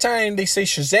 every time they say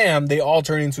Shazam, they all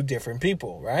turn into different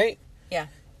people, right? Yeah.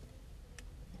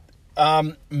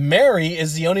 Mary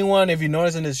is the only one, if you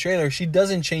notice in this trailer, she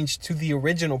doesn't change to the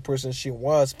original person she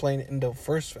was playing in the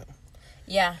first film.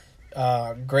 Yeah.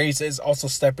 Grace is also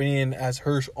stepping in as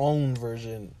her own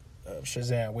version of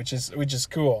Shazam, which is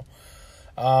cool.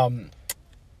 Yeah.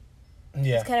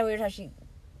 It's kind of weird how she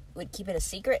would keep it a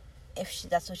secret if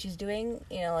that's what she's doing.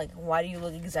 Why do you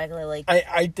look exactly like?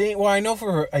 I think. Well, I know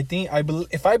for her.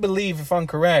 If I'm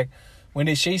correct, when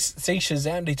they say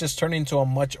Shazam, they just turn into a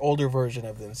much older version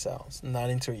of themselves, not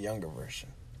into a younger version.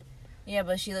 Yeah,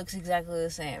 but she looks exactly the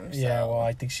same. So. Yeah, well,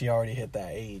 I think she already hit that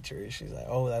age, or she's like,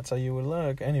 oh, that's how you would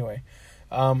look. Anyway,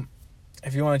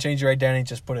 if you want to change your identity,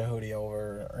 just put a hoodie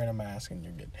over or in a mask and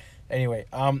you're good. Anyway,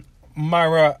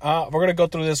 Myra, we're going to go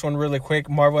through this one really quick.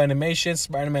 Marvel Animation,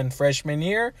 Spider-Man Freshman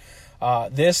Year.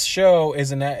 This show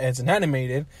is an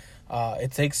animated.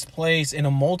 It takes place in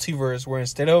a multiverse where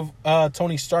instead of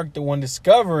Tony Stark, the one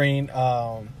discovering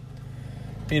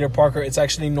Peter Parker, it's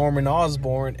actually Norman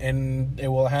Osborn, and it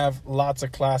will have lots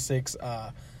of classics.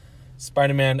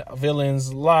 Spider-Man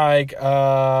villains like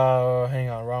hang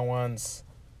on, wrong ones.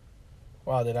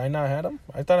 Wow, did I not have them?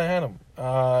 I thought I had them.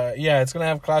 Yeah, it's gonna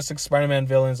have classic Spider-Man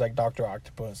villains like Dr.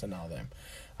 Octopus and all them,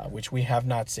 which we have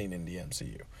not seen in the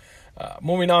MCU.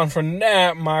 Moving on from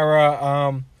that,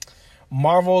 Myra,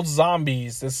 Marvel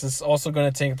Zombies. This is also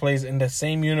going to take place in the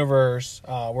same universe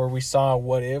where we saw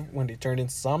What If when they turned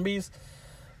into zombies.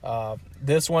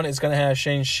 This one is going to have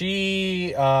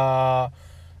Shang-Chi,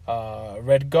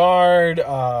 Red Guard,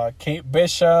 Kate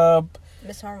Bishop.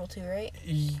 Miss Marvel too, right?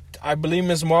 I believe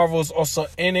Miss Marvel is also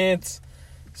in it.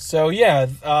 So yeah,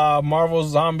 Marvel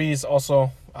Zombies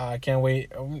also. I can't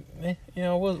wait.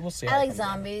 We'll see. I like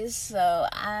zombies, so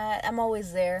I'm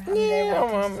always there.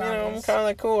 I'm kind of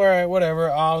like cool. All right,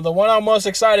 whatever. The one I'm most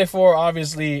excited for,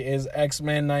 obviously, is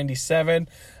X-Men 97.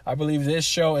 I believe this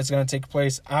show is going to take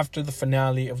place after the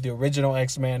finale of the original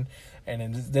X-Men,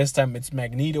 and this time it's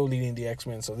Magneto leading the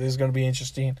X-Men. So this is going to be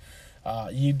interesting.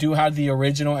 You do have the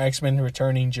original X-Men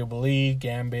returning: Jubilee,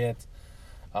 Gambit,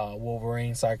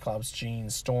 Wolverine, Cyclops, Jean,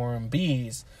 Storm,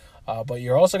 Bees. But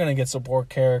you're also going to get support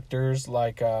characters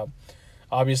like,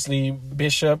 obviously,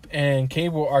 Bishop and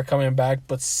Cable are coming back.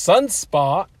 But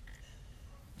Sunspot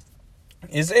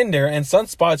is in there. And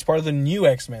Sunspot is part of the new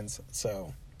X-Men.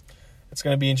 So it's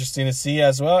going to be interesting to see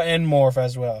as well. And Morph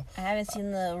as well. I haven't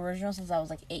seen the original since I was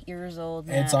like 8 years old.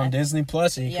 It's on Disney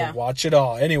Plus. So you can watch it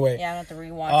all. Anyway. Yeah, I have to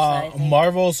rewatch that.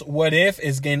 Marvel's What If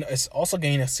is also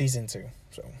getting a season 2.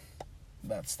 So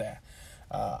that's that.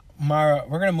 Mara,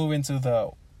 we're going to move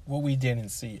into what we didn't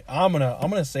see. I'm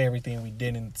gonna say everything we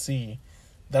didn't see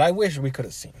that I wish we could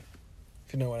have seen.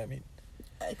 If you know what I mean.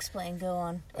 Explain. Go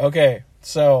on. Okay,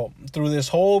 so through this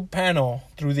whole panel,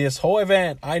 through this whole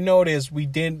event, I noticed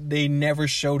they never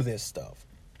showed this stuff.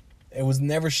 It was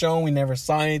never shown. We never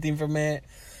saw anything from it.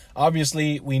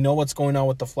 Obviously, we know what's going on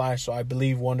with the Flash, so I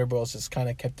believe Warner Bros. Just kind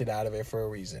of kept it out of it for a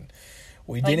reason.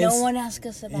 No one asked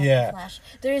us about the Flash.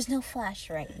 There is no Flash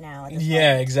right now.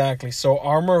 Yeah, exactly. So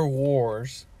Armor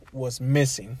Wars was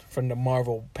missing from the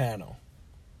Marvel panel.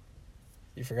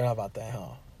 You forgot about that,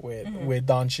 huh? With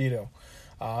Don Cheadle.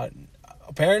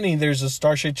 Apparently, there's a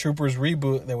Starship Troopers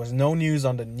reboot. There was no news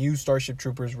on the new Starship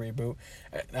Troopers reboot.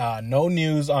 No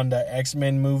news on the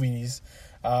X-Men movies.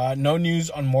 No news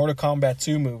on Mortal Kombat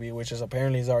 2 movie, which is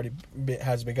apparently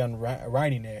has begun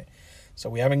writing it. So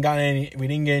we didn't get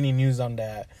any news on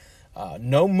that.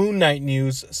 No Moon Knight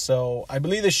news. So I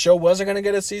believe the show wasn't going to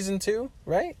get a season 2,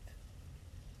 right?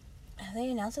 Have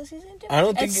they announced a season 2? I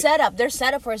don't think it's set up. They're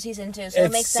set up for a season 2, so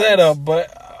it makes sense. It's set up,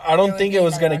 but I don't think it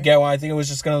was going to get one. I think it was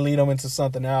just going to lead them into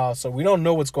something else. So we don't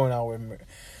know what's going on with him.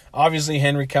 Obviously,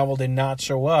 Henry Cavill did not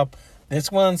show up. This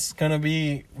one's going to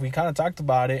be, we kind of talked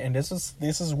about it, and this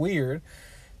is weird.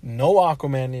 No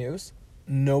Aquaman news.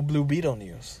 No Blue Beetle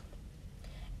news.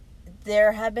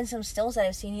 There have been some stills that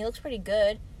I've seen. He looks pretty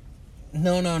good.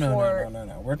 No.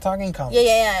 We're talking comics.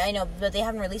 Yeah, I know, but they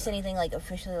haven't released anything like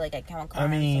officially like at Comic-Con. I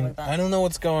mean, like I don't know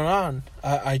what's going on.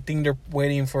 I think they're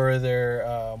waiting for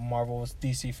their Marvel's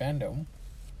DC fandom.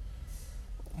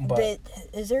 But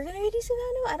is there going to be DC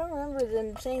fandom? I don't remember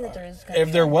them saying that there is.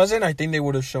 If there wasn't, I think they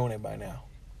would have shown it by now.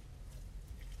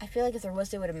 I feel like if there was,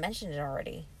 they would have mentioned it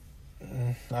already.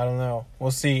 I don't know.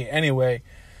 We'll see. Anyway.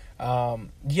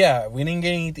 Yeah, we didn't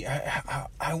get anything.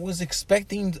 I was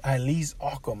expecting at least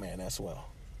Aquaman as well.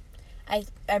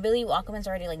 I believe Aquaman's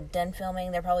already like done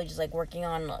filming. They're probably just like working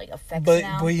on like effects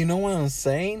now. But you know what I'm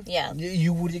saying? Yeah.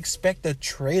 You would expect a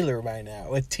trailer by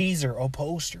now, a teaser, a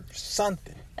poster,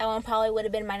 something. That one probably would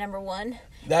have been my number one.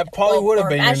 That probably would have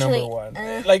been your number one.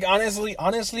 Like honestly,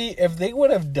 if they would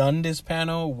have done this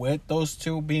panel with those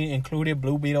two being included,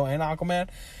 Blue Beetle and Aquaman,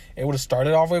 it would have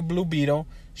started off with Blue Beetle,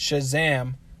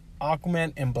 Shazam,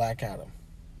 Aquaman, and Black Adam.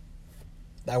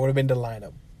 That would have been the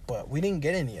lineup. But we didn't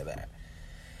get any of that.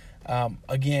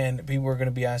 Again, people are going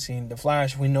to be asking the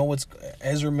Flash. We know what's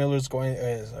Ezra Miller's going.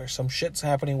 Or some shit's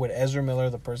happening with Ezra Miller,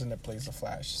 the person that plays the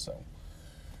Flash. So,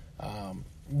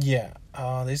 yeah.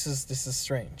 This is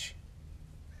strange.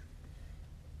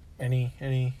 Any?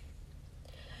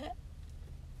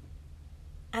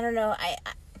 I don't know.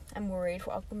 I'm worried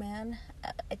for Aquaman.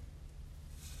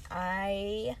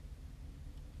 I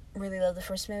really love the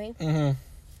first movie. Mm-hmm.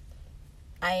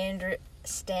 I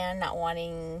understand not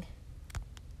wanting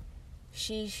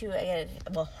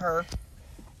her,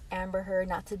 Amber Heard,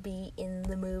 not to be in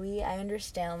the movie. I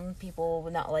understand people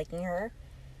not liking her.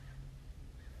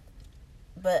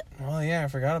 But... Well, yeah, I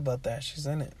forgot about that. She's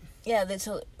in it. Yeah,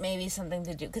 so maybe something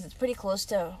to do, because it's pretty close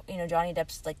to, Johnny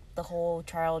Depp's, like, the whole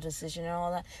trial decision and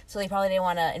all that. So they probably didn't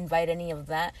want to invite any of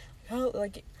that. Oh,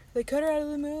 like, they cut her out of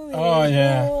the movie. Oh,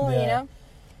 yeah, You know?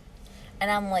 And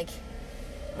I'm like,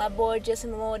 my boy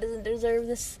Jason Momoa doesn't deserve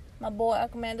this. My boy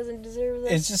Aquaman doesn't deserve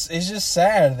this. It's just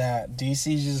sad that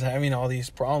DC's just having all these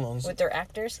problems. With their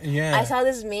actors. Yeah. I saw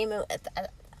this meme. It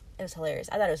was hilarious.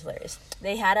 I thought it was hilarious.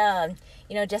 They had,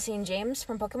 Jesse and James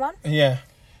from Pokemon. Yeah.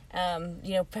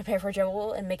 Prepare for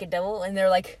trouble and make it double, and they're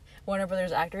like Warner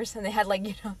Brothers actors, and they had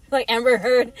like Amber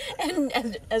Heard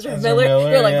and Ezra Miller.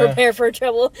 They're like prepare for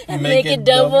trouble and make it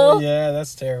double. Yeah,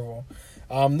 that's terrible.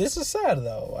 This is sad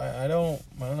though. I don't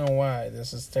know why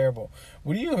this is terrible.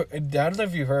 I don't know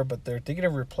if you heard, but they're thinking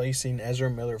of replacing Ezra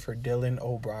Miller for Dylan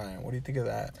O'Brien. What do you think of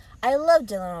that? I love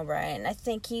Dylan O'Brien. I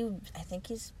think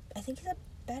he's a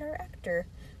better actor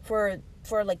for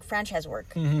like franchise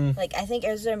work. Mm-hmm. Like I think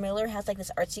Ezra Miller has like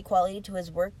this artsy quality to his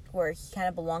work where he kind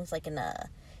of belongs like in a.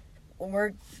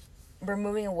 We're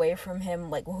moving away from him,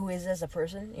 like who he is as a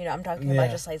person. I'm talking about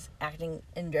just like acting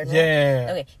in general. Yeah.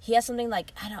 Okay, he has something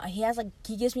like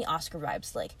he gives me Oscar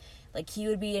vibes. Like he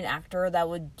would be an actor that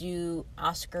would do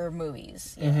Oscar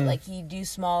movies. Mm-hmm. Like he'd do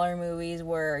smaller movies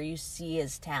where you see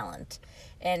his talent.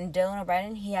 And Dylan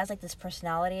O'Brien, he has like this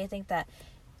personality. I think that.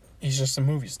 He's just a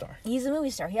movie star. He's a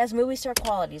movie star. He has movie star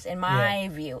qualities, in my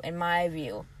view.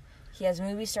 He has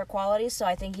movie star qualities, so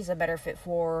I think he's a better fit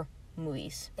for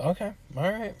movies. Okay, all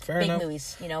right, fair enough. Big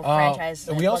movies, franchise.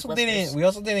 We also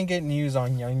didn't get news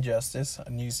on Young Justice, a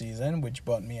new season, which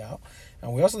bummed me out,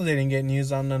 and we also didn't get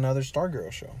news on another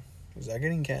Stargirl show. Is that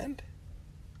getting canned?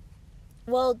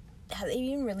 Well, have they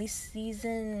even released the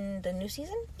new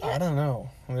season yet? I don't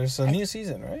know. There's a new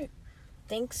season, right?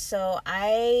 Think so.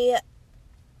 I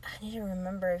need to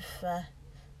remember if did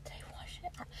I watch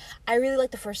it? I really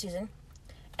liked the first season,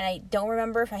 and I don't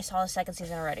remember if I saw the second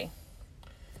season already.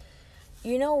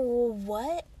 You know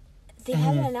what? They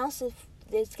haven't announced if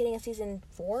it's getting a season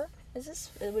 4. Is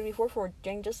this? It would be 4 for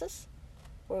Young Justice,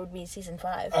 or it would be season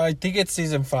 5. I think it's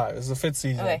season 5. It's the 5th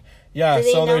season. Okay. Yeah.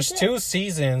 So there's 2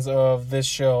 seasons of this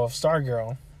show of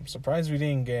Stargirl. I'm surprised we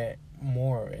didn't get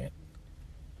more of it.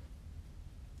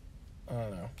 I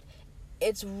don't know.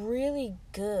 It's really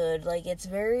good. Like, it's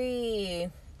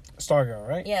very... Stargirl,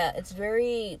 right? Yeah, it's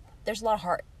very... There's a lot of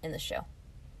heart in the show.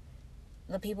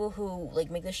 The people who,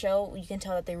 like, make the show, you can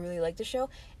tell that they really like the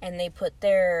show, and they put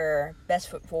their best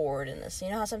foot forward in this. You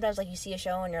know how sometimes, like, you see a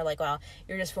show and you're like, wow,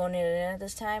 you're just phoning it in at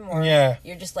this time? Or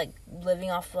you're just, like,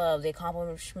 living off of the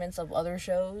accomplishments of other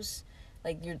shows?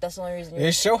 Like, that's the only reason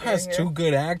this show has 2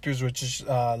 good actors, which is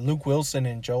Luke Wilson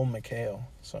and Joel McHale,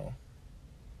 so...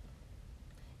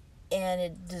 And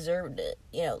it deserved it,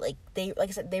 like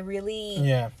I said, they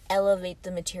really elevate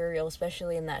the material,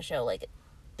 especially in that show. Like,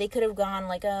 they could have gone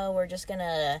like, oh, we're just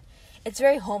gonna. It's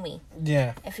very homey.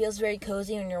 Yeah. It feels very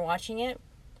cozy when you're watching it.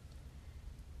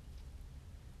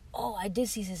 Oh, I did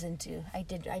see season 2. I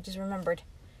did. I just remembered.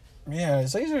 Yeah, it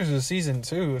says there's a season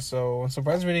 2, so I'm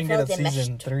surprised we didn't get a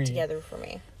season 3. Together for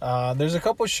me. There's a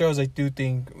couple shows I do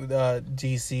think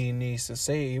DC needs to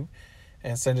save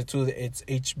and send it to its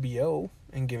HBO.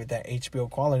 And give it that HBO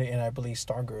quality, and I believe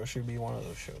Stargirl should be one of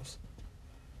those shows.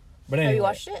 But anyway, have you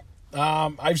watched it?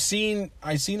 I've seen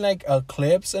like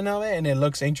clips and of it, and it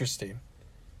looks interesting.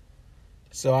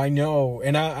 So I know,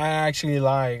 and I actually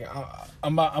like.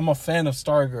 I'm a fan of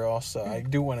Stargirl, so I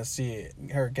do want to see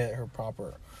her get her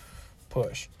proper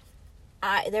push.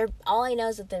 All I know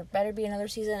is that there better be another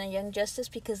season of Young Justice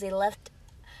because they left.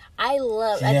 I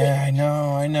know.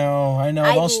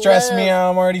 Don't stress me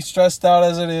out. I'm already stressed out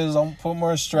as it is. Don't put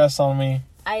more stress on me.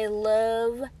 I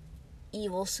love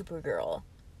evil Supergirl.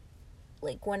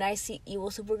 Like, when I see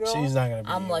evil Supergirl, she's not going to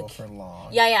be evil for long.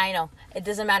 Yeah, I know. It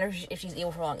doesn't matter if she's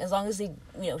evil for long. As long as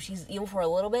she's evil for a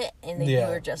little bit and they give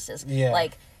her justice. Yeah.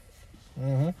 Like,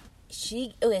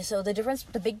 so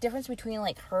the big difference between,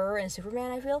 like, her and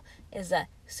Superman, I feel, is that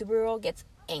Supergirl gets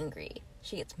angry.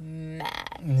 She gets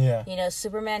mad. Yeah.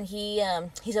 Superman, he's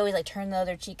always like turn the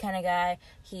other cheek kind of guy.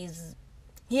 He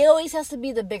always has to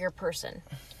be the bigger person.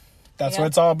 That's what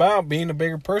it's all about, being a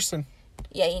bigger person.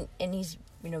 Yeah, and he's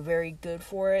very good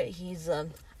for it. He's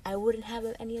I wouldn't have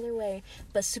it any other way.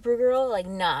 But Supergirl, like,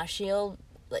 nah, she'll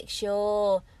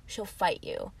fight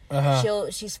you.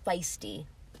 She's feisty.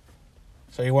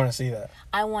 So you want to see that?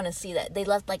 I want to see that. They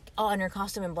left and her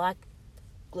costume in black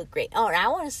looked great. Oh, and I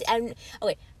want to see.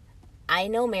 Okay, I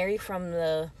know Mary from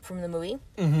the movie.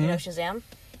 Mm-hmm. You know, Shazam.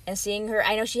 And seeing her,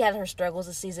 I know she had her struggles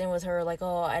this season with her,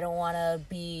 I don't want to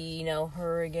be,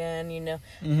 her again,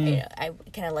 Mm-hmm. I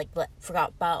kind of, forgot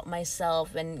about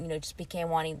myself and, just became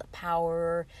wanting the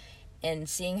power and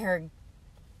seeing her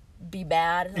be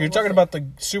bad. You're talking about the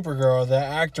Supergirl, the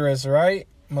actress, right?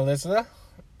 Melissa?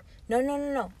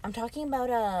 No. I'm talking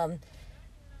about,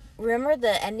 remember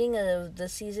the ending of the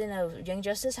season of Young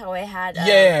Justice, how I had...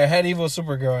 it had evil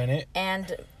Supergirl in it.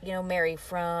 And, Mary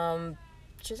from...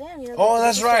 Shazam,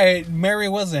 that's right. Mary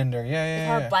was in there.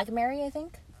 Yeah. Black Mary, I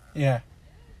think. Yeah.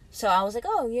 So I was like,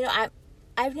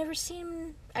 I've never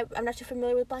seen. I'm not too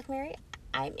familiar with Black Mary.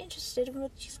 I'm interested in what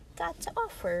she's got to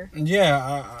offer.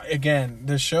 Yeah. Again,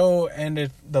 the show ended.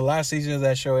 The last season of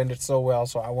that show ended so well,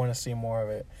 so I want to see more of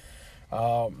it.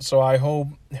 So I hope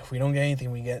if we don't get anything,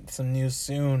 we get some news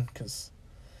soon, because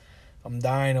I'm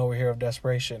dying over here of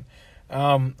desperation.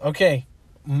 Okay,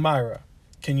 Myra.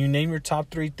 Can you name your top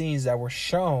 3 things that were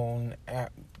shown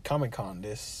at Comic-Con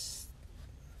this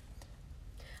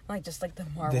the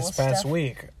Marvel this past stuff?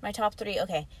 week? My top 3,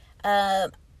 okay.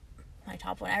 My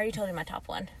top 1. I already told you my top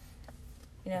 1.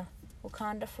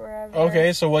 Wakanda Forever.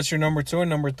 Okay, so what's your number 2 and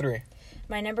number 3?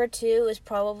 My number 2 is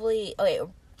probably... Okay,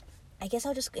 I guess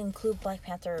I'll just include Black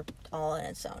Panther all in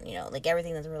its own,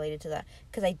 everything that's related to that.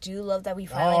 Because I do love that we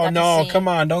finally got to see... Oh, no, come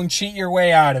on. Don't cheat your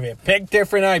way out of it. Pick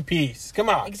different IPs. Come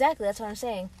on. Exactly, that's what I'm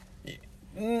saying.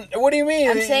 What do you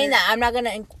mean? I'm saying that. I'm not going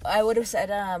to... I would have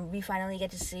said we finally get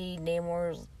to see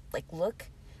Namor's, look,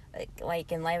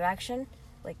 like in live action.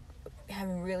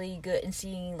 Having really good... And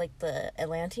seeing, the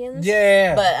Atlanteans.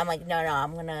 Yeah. But I'm no,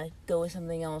 I'm going to go with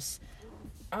something else.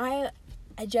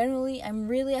 I'm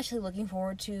really actually looking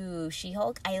forward to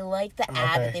She-Hulk. I like the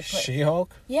ad that they put.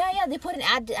 She-Hulk? Yeah, they put an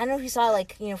ad. I don't know if you saw,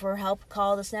 for help,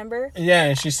 call this number. Yeah,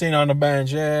 and she's sitting on the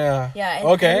bench. Yeah. Yeah, and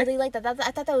okay. I really like that.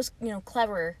 I thought that was,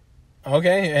 clever.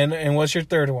 Okay, and what's your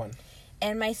third one?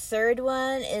 And my third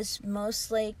one is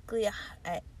most likely,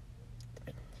 I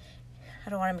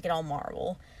don't want to make it all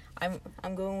Marvel.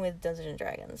 I'm going with Dungeons and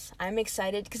Dragons. I'm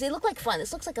excited because it looked like fun.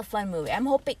 This looks like a fun movie. I'm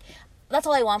hoping. That's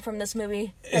all I want from this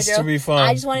movie. It's to be fun.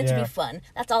 I just want it to be fun.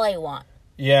 That's all I want.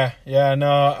 Yeah,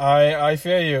 no, I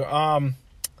feel you.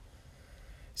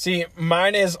 See,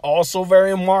 mine is also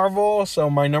very Marvel. So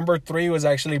my number 3 was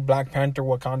actually Black Panther: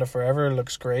 Wakanda Forever. It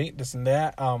looks great, this and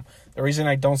that. The reason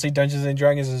I don't see Dungeons and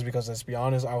Dragons is because, let's be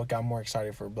honest, I got more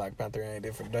excited for Black Panther than I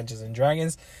did for Dungeons and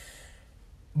Dragons.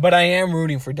 But I am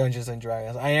rooting for Dungeons and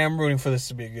Dragons. I am rooting for this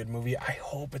to be a good movie. I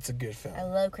hope it's a good film. I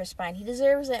love Chris Pine. He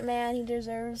deserves it, man. He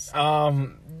deserves.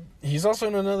 He's also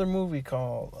in another movie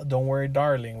called Don't Worry,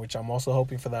 Darling, which I'm also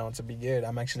hoping for that one to be good.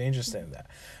 I'm actually interested in that.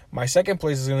 My second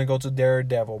place is going to go to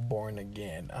Daredevil, Born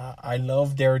Again. I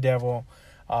love Daredevil.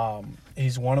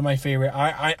 He's one of my favorite.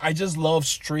 I just love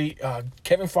street.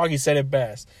 Kevin Feige said it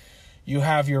best. You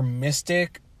have your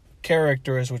mystic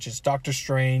characters, which is Doctor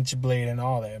Strange, Blade, and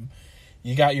all them.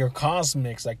 You got your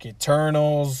cosmics, like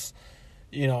Eternals,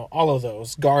 all of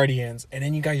those, Guardians. And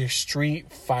then you got your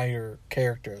Street Fighter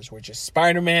characters, which is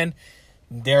Spider-Man,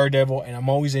 Daredevil. And I'm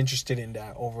always interested in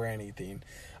that over anything.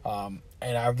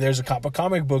 There's a couple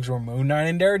comic books where Moon Knight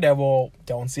and Daredevil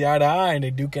don't see eye to eye and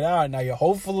they duke it out. Now,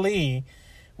 hopefully,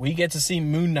 we get to see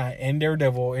Moon Knight and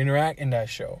Daredevil interact in that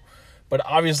show. But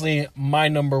obviously, my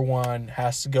number 1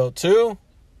 has to go to...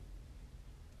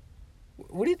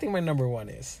 What do you think my number 1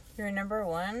 is? Your number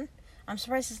 1? I'm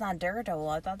surprised it's not Daredevil.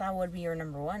 I thought that would be your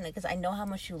number 1 because I know how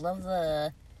much you love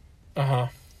the. I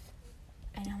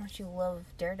know how much you love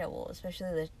Daredevil,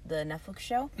 especially the Netflix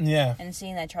show. Yeah. And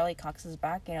seeing that Charlie Cox is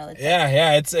back,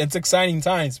 it's exciting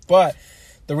times. But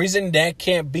the reason that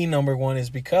can't be number 1 is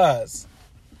because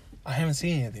I haven't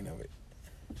seen anything of it.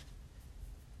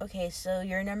 Okay, so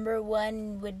your number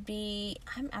 1 would be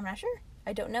I'm not sure.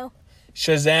 I don't know.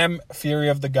 Shazam! Fury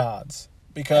of the Gods.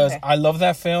 Because I love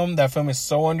that film. That film is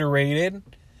so underrated.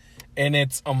 And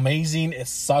it's amazing. It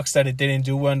sucks that it didn't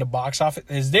do well in the box office.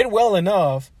 It did well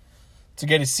enough to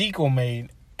get a sequel made.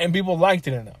 And people liked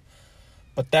it enough.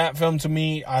 But that film, to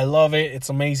me, I love it. It's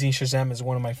amazing. Shazam is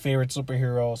one of my favorite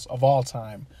superheroes of all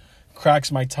time.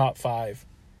 Cracks my top 5.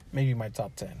 Maybe my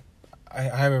top 10. I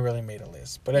haven't really made a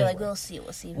list. But anyway. We'll see.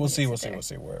 We'll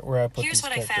see where I put these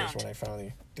characters when I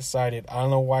finally decided. I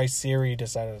don't know why Siri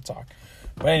decided to talk.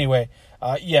 But anyway,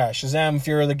 Shazam!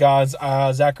 Fury of the Gods.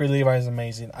 Zachary Levi is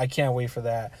amazing. I can't wait for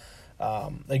that.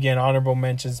 Again, honorable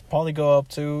mentions probably go up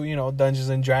to, Dungeons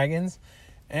and Dragons.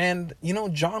 And,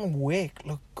 John Wick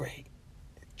looked great.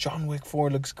 John Wick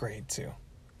 4 looks great, too.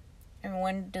 And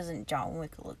when doesn't John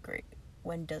Wick look great?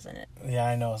 when doesn't it? Yeah,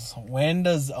 I know. When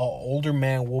does an older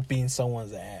man whooping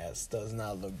someone's ass does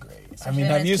not look great? Especially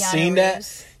have you Keanu seen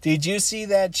Reeves. that? Did you see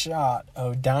that shot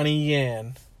of Donnie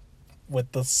Yen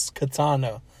with the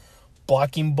katana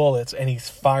blocking bullets and he's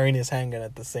firing his handgun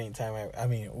at the same time? I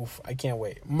mean, oof, I can't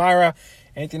wait. Myra,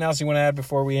 anything else you want to add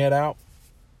before we head out?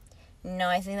 No,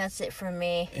 I think that's it for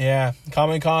me. Yeah,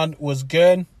 Comic-Con was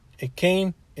good. It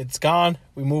came. It's gone.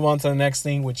 We move on to the next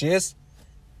thing, which is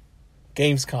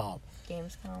Gamescom.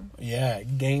 Gamescom. Yeah,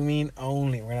 gaming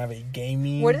only. We're going to have a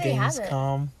gaming Where do they have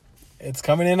Gamescom. It's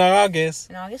coming in August.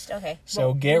 In August? Okay. So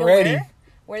Well, get ready.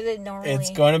 Where they normally...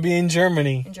 It's going to be in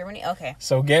Germany. In Germany? Okay.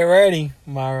 So get ready,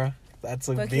 Myra. That's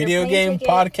a Book your video plane game ticket.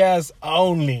 podcast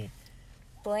only.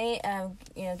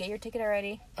 Get your ticket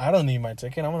already. I don't need my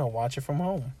ticket. I'm going to watch it from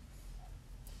home.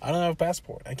 I don't have a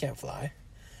passport. I can't fly.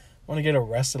 I want to get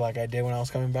arrested like I did when I was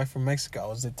coming back from Mexico. I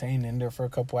was detained in there for a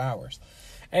couple hours.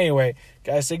 Anyway,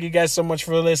 guys, thank you guys so much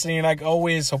for listening. Like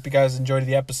always, hope you guys enjoyed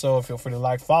the episode. Feel free to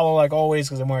like, follow like always,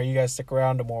 because the more you guys stick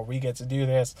around, the more we get to do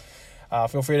this.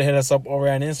 Feel free to hit us up over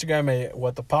on Instagram at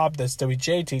WhatThePop. That's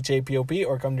WJTHAPOP,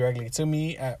 or come directly to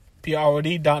me at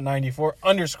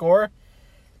PROD.94_.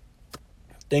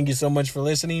 Thank you so much for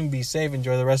listening. Be safe.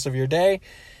 Enjoy the rest of your day.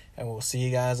 And we'll see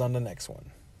you guys on the next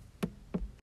one.